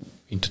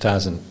 in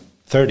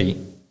 2030,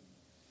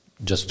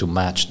 just to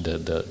match the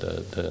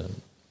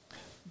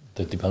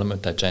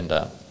development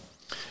agenda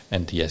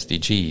and the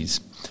SDGs,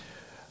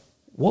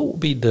 what would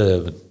be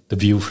the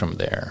view from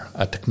there?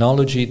 A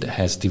technology that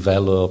has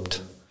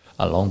developed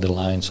along the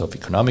lines of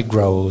economic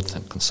growth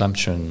and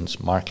consumptions,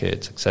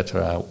 markets,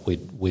 etc.,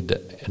 with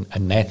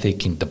an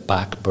ethic in the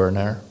back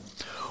burner,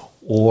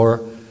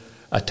 or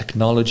a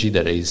technology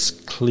that is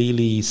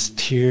clearly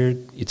steered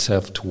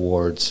itself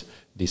towards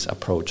this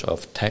approach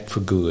of tech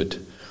for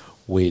good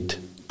with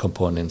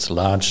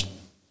large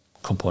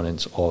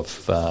components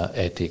of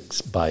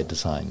ethics by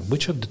design?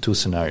 Which of the two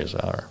scenarios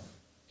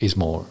is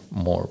more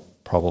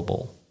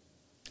probable?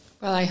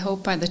 Well, I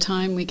hope by the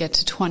time we get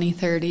to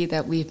 2030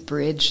 that we've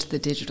bridged the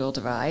digital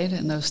divide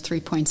and those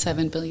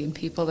 3.7 billion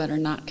people that are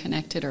not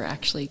connected are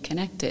actually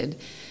connected.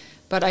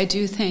 But I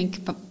do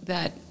think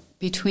that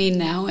between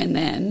now and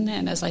then,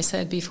 and as I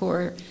said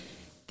before,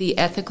 the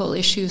ethical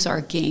issues are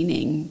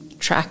gaining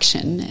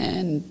traction,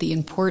 and the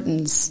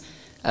importance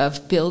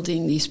of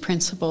building these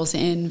principles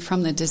in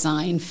from the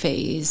design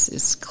phase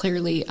is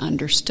clearly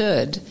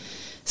understood.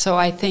 So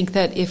I think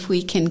that if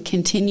we can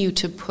continue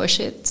to push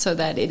it so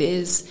that it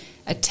is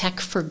a tech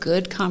for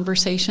good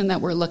conversation that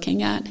we're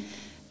looking at,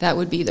 that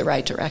would be the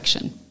right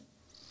direction.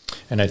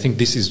 And I think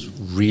this is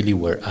really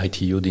where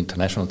ITU, the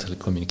International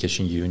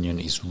Telecommunication Union,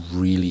 is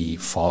really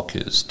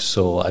focused.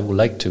 So I would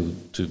like to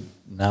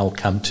now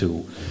come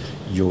to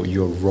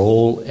your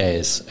role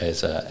as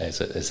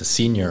a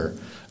senior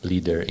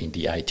leader in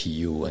the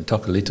ITU and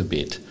talk a little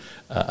bit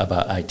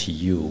about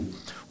ITU,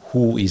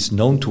 who is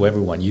known to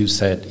everyone. You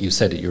said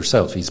it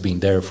yourself. He's been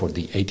there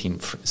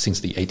since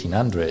the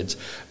 1800s.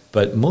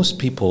 But most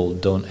people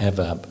don't have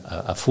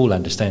a full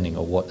understanding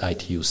of what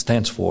ITU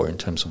stands for in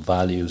terms of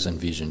values and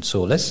vision.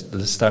 So let's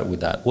start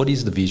with that. What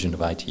is the vision of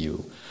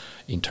ITU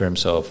in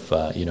terms of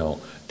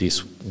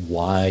this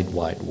wide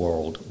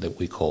world that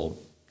we call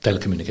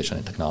telecommunication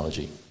and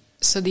technology?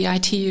 So the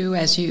ITU,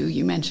 as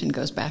you mentioned,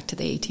 goes back to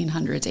the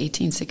 1800s,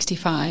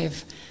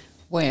 1865,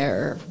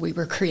 where we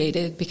were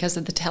created because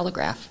of the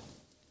telegraph.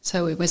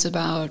 So it was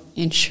about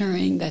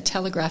ensuring that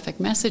telegraphic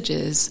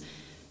messages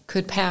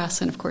could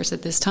pass, and of course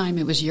at this time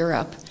it was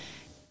Europe,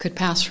 could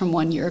pass from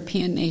one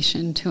European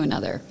nation to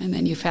another. And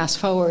then you fast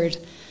forward,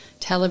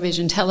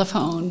 television,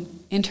 telephone,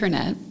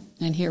 internet,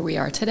 and here we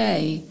are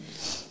today.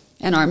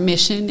 And our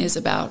mission is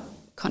about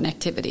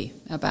connectivity,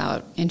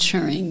 about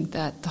ensuring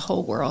that the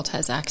whole world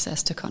has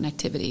access to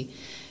connectivity.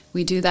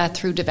 We do that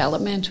through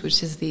development,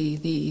 which is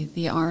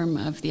the arm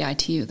of the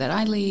ITU that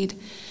I lead,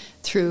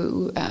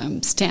 through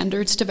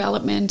standards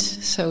development,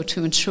 so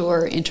to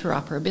ensure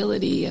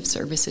interoperability of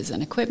services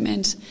and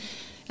equipment,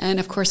 And,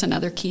 of course,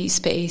 another key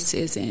space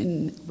is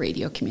in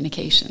radio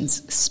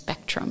communications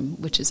spectrum,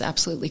 which is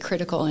absolutely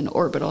critical, in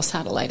orbital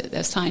satellite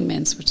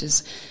assignments, which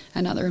is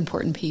another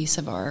important piece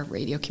of our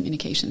Radio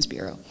Communications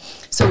Bureau.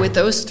 So with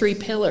those three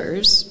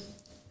pillars,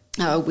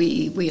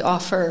 we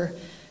offer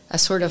a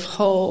sort of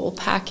whole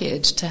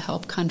package to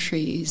help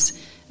countries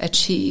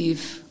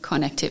achieve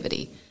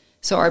connectivity.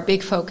 So our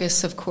big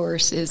focus, of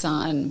course, is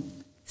on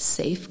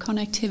safe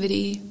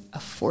connectivity,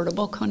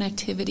 affordable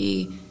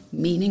connectivity,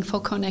 meaningful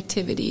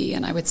connectivity,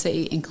 and I would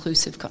say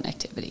inclusive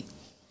connectivity.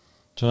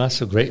 So that's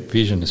a great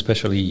vision,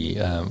 especially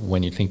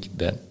when you think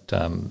that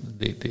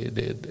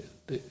the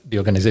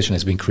organization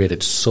has been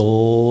created so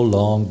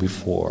long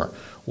before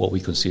what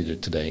we consider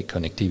today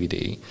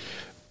connectivity,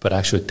 but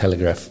actually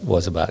Telegraph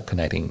was about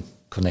connecting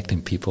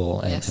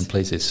people and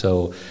places.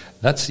 So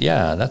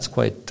that's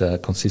quite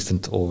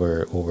consistent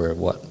over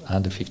what,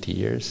 under 50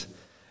 years,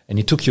 and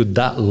it took you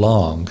that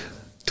long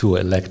to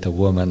elect a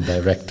woman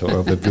director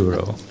of a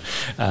bureau.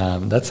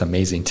 That's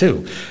amazing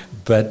too.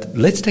 But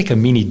let's take a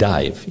mini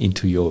dive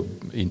into your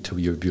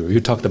bureau.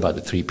 You talked about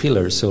the three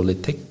pillars, so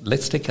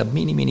let's take a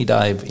mini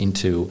dive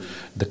into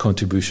the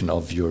contribution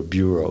of your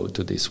bureau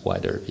to this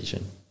wider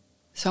vision.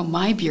 So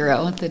my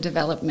bureau, the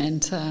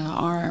development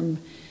arm,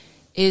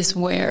 is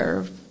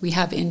where we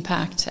have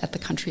impact at the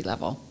country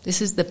level.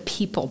 This is the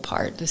people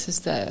part. This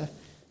is the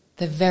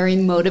very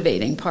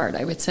motivating part,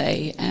 I would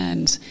say.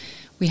 And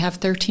we have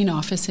 13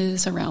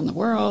 offices around the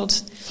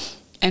world,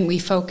 and we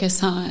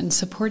focus on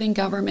supporting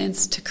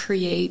governments to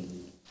create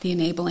the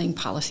enabling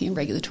policy and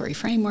regulatory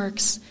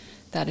frameworks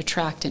that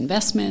attract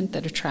investment,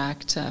 that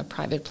attract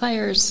private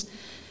players.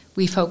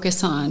 We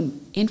focus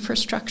on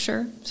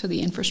infrastructure, so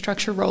the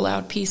infrastructure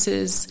rollout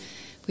pieces.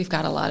 We've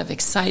got a lot of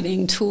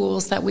exciting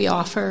tools that we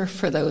offer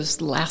for those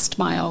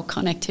last-mile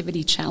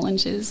connectivity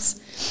challenges.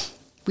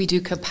 We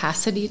do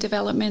capacity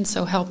development,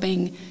 so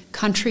helping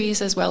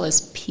countries as well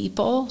as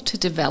people to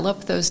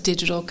develop those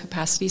digital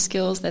capacity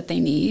skills that they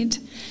need.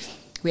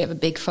 We have a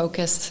big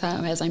focus,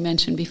 as I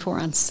mentioned before,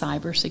 on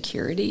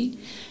cybersecurity,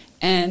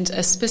 and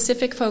a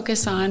specific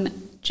focus on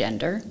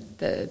gender,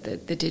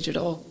 the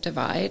digital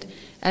divide,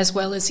 as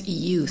well as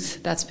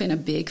youth. That's been a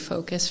big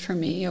focus for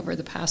me over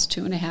the past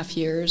 2.5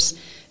 years.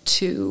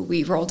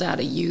 We rolled out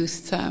a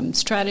youth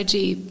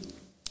strategy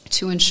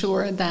to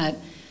ensure that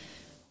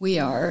we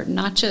are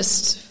not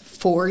just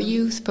for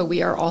youth, but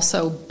we are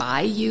also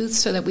by youth,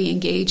 so that we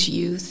engage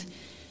youth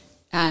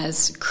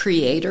as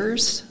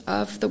creators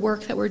of the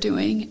work that we're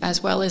doing,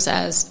 as well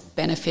as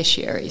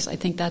beneficiaries. I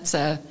think that's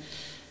a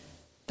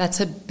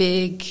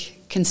big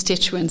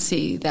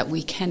constituency that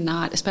we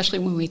cannot, especially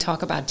when we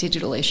talk about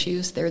digital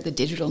issues. They're the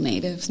digital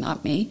natives,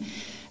 not me.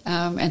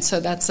 And so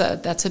that's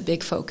a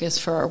big focus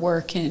for our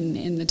work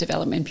in the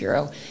Development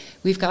Bureau.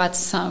 We've got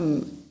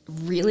some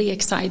really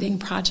exciting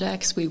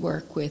projects. We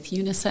work with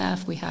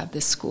UNICEF. We have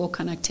this school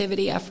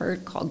connectivity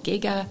effort called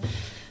GIGA,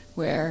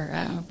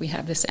 where we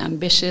have this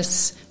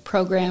ambitious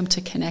program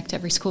to connect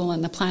every school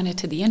on the planet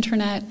to the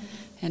internet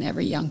and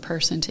every young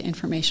person to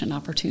information,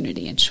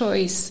 opportunity, and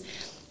choice.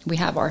 We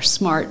have our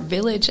Smart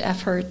Village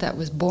effort that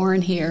was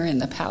born here in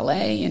the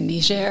Palais in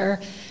Niger,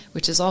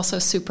 which is also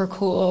super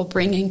cool,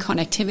 bringing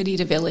connectivity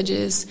to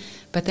villages,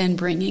 but then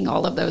bringing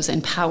all of those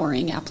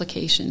empowering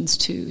applications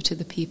to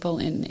the people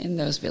in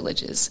those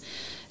villages.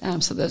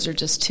 So those are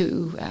just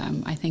two,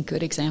 I think,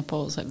 good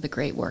examples of the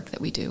great work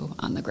that we do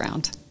on the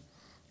ground.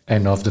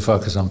 And of the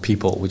focus on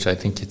people, which I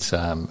think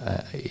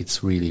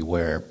it's really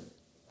where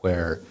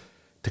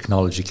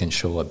technology can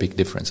show a big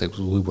difference, as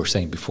we were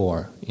saying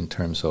before, in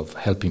terms of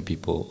helping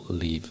people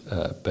live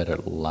better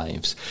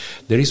lives.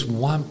 There is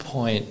one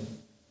point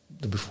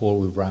before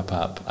we wrap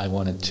up I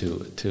wanted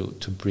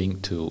to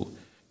bring to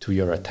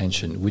your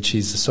attention, which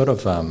is sort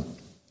of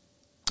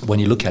when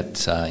you look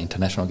at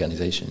international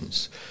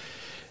organizations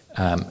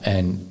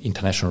and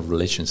international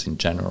relations in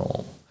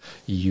general,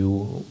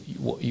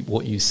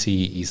 what you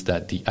see is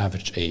that the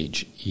average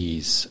age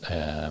is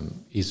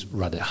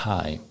rather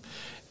high.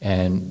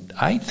 And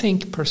I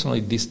think personally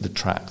this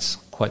detracts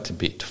quite a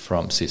bit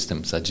from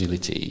systems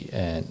agility,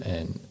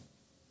 and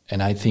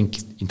I think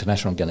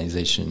international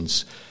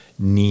organizations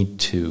need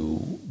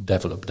to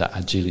develop that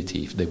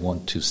agility if they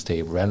want to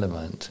stay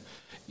relevant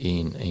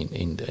in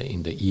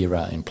the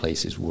era and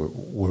places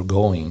we're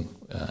going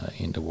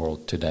in the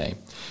world today.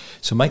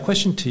 So my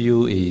question to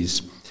you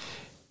is,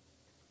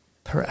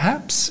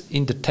 perhaps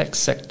in the tech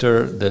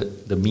sector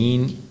the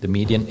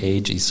median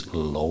age is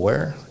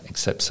lower,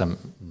 except some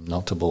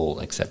notable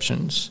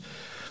exceptions.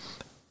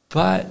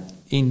 But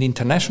in the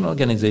international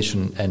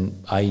organization,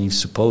 and I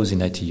suppose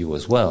in ITU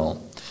as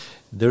well,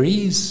 there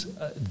is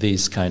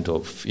this kind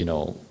of,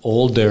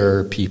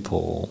 older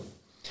people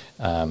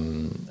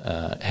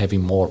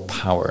having more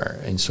power.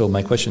 And so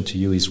my question to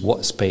you is,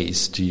 what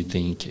space do you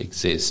think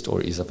exists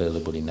or is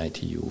available in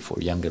ITU for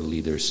younger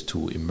leaders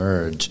to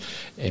emerge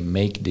and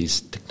make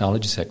this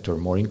technology sector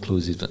more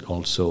inclusive and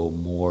also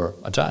more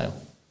agile?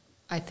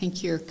 I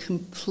think you're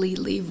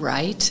completely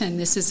right, and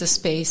this is a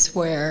space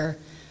where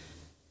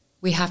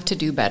we have to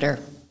do better,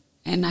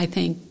 and I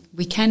think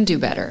we can do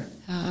better.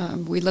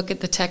 We look at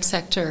the tech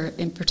sector,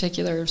 in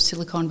particular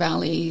Silicon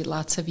Valley,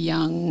 lots of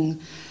young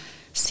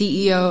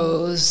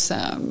CEOs.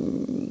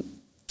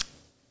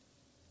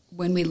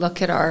 When we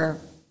look at our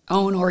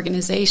own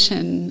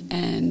organization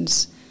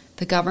and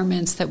the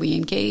governments that we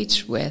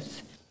engage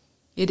with,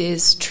 it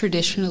is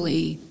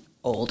traditionally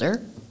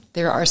older.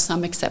 There are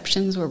some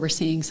exceptions where we're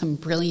seeing some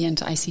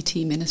brilliant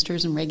ICT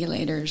ministers and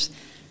regulators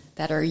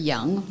that are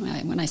young.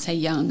 When I say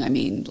young, I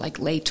mean like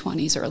late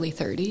 20s, early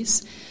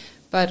 30s.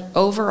 But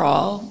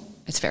overall,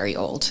 it's very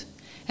old.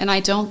 And I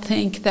don't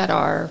think that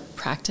our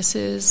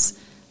practices,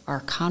 our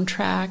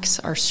contracts,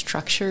 our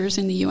structures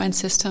in the UN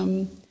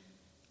system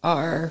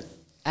are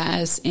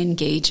as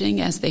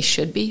engaging as they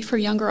should be for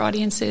younger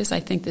audiences. I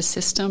think the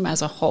system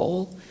as a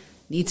whole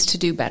needs to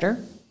do better.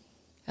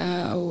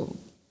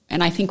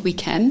 And I think we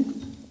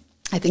can.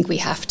 I think we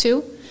have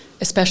to,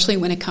 especially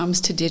when it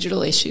comes to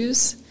digital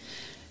issues.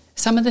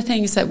 Some of the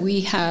things that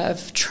we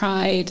have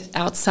tried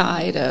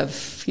outside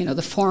of,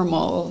 the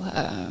formal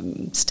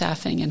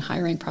staffing and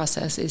hiring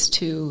process is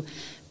to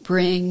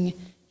bring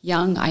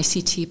young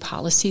ICT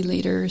policy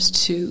leaders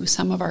to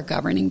some of our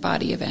governing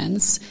body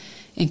events,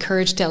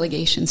 encourage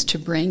delegations to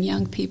bring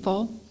young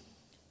people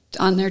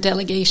on their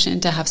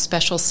delegation, to have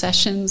special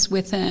sessions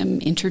with them,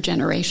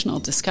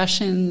 intergenerational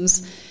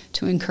discussions,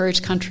 to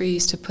encourage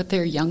countries to put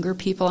their younger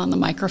people on the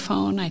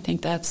microphone. I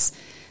think that's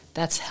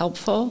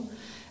helpful.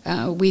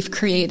 We've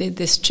created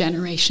this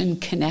Generation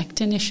Connect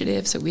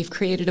initiative, so we've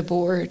created a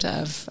board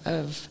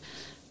of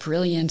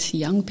brilliant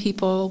young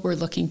people. We're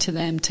looking to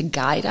them to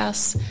guide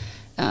us,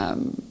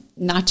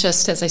 not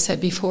just, as I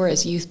said before,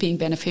 as youth being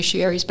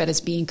beneficiaries, but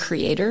as being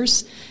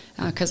creators,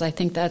 because I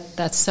think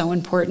that's so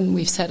important.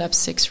 We've set up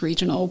 6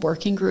 regional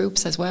working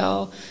groups as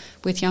well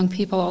with young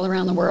people all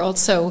around the world.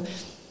 So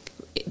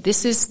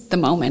this is the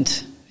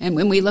moment. And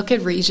when we look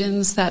at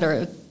regions that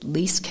are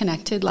least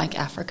connected, like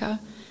Africa,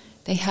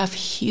 they have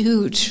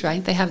huge,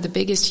 right? They have the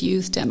biggest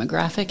youth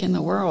demographic in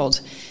the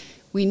world.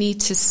 We need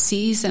to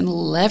seize and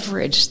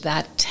leverage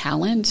that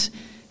talent,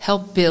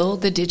 help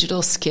build the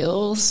digital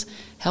skills,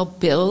 help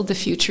build the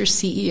future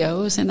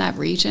CEOs in that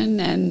region.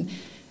 And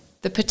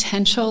the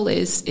potential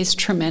is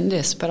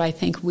tremendous. But I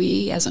think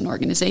we as an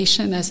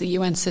organization, as the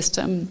UN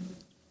system,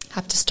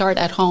 have to start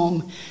at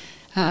home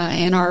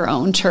in our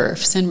own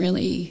turfs and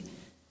really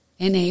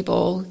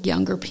enable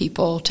younger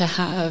people to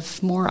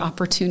have more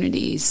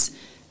opportunities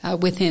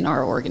within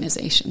our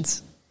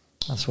organizations.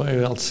 That's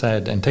very well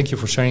said, and thank you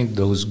for sharing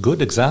those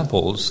good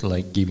examples,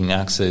 like giving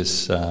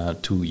access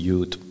to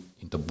youth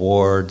into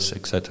boards,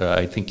 etc.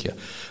 I think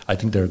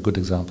there are good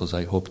examples.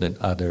 I hope that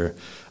other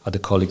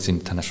colleagues in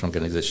international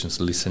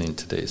organizations listening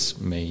to this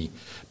may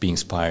be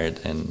inspired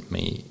and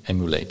may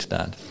emulate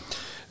that.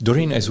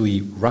 Doreen, as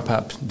we wrap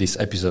up this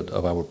episode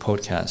of our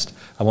podcast,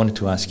 I wanted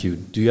to ask you,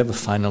 do you have a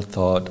final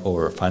thought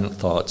or final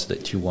thoughts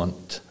that you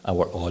want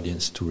our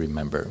audience to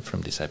remember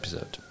from this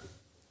episode?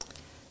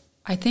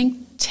 I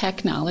think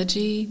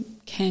technology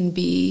can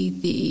be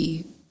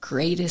the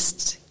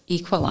greatest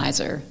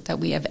equalizer that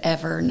we have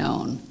ever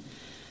known.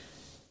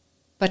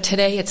 But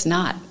today it's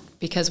not,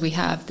 because we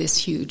have this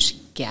huge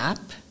gap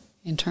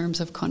in terms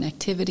of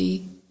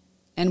connectivity,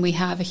 and we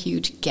have a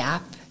huge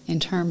gap in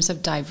terms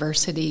of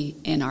diversity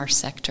in our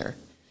sector.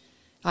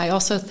 I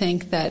also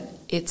think that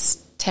it's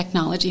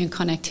technology and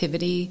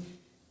connectivity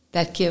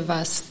that give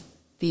us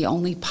the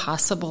only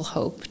possible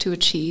hope to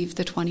achieve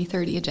the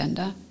 2030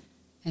 Agenda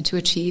and to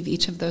achieve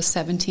each of those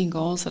 17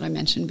 goals that I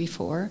mentioned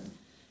before.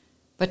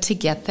 But to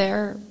get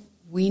there,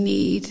 we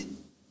need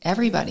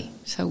everybody.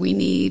 So we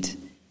need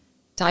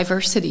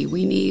diversity.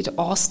 We need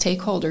all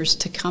stakeholders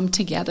to come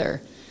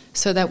together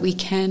so that we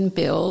can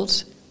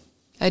build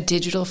a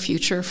digital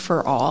future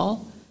for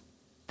all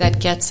that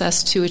gets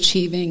us to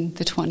achieving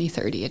the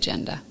 2030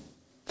 Agenda.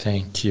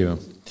 Thank you.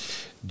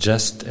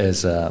 Just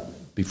as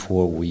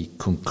before we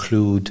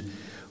conclude,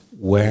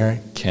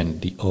 where can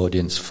the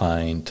audience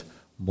find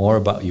more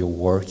about your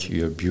work,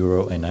 your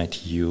bureau and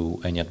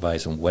ITU, any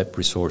advice on web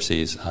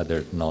resources,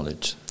 other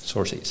knowledge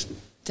sources?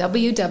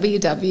 www.itu.int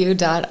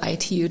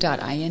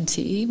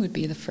would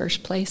be the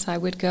first place I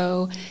would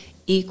go.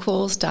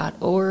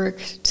 Equals.org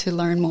to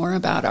learn more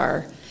about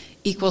our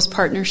Equals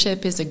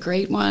partnership is a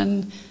great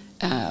one,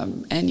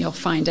 and you'll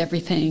find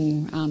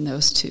everything on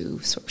those 2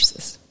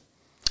 sources.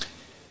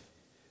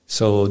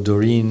 So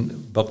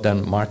Doreen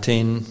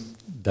Bogdan-Martin,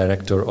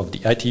 Director of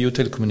the ITU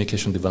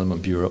Telecommunication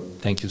Development Bureau,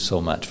 thank you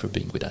so much for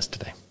being with us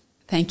today.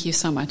 Thank you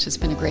so much. It's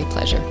been a great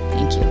pleasure.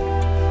 Thank you.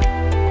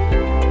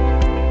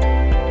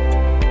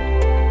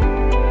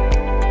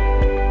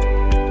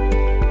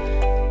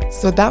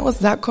 So that was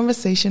that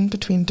conversation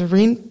between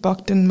Doreen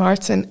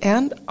Bogdan-Martin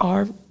and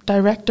our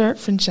director,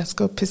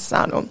 Francesco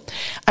Pisano.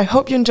 I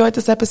hope you enjoyed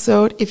this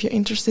episode. If you're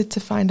interested to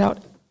find out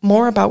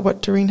more about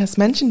what Doreen has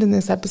mentioned in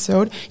this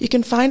episode, you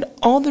can find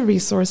all the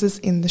resources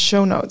in the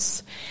show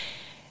notes.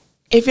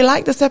 If you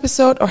like this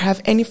episode or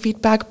have any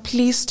feedback,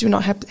 please do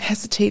not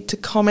hesitate to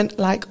comment,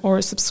 like,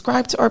 or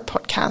subscribe to our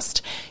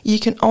podcast. You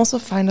can also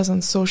find us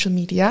on social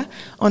media.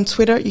 On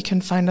Twitter, you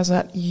can find us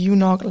at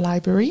UNOG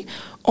Library,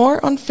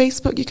 or on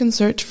Facebook, you can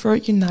search for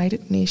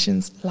United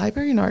Nations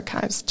Library and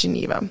Archives,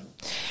 Geneva.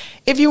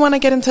 If you want to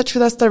get in touch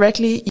with us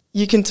directly,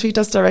 you can tweet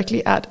us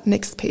directly at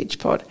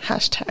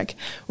NextPagePod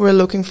 #. We're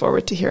looking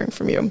forward to hearing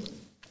from you.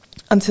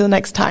 Until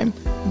next time,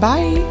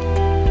 bye!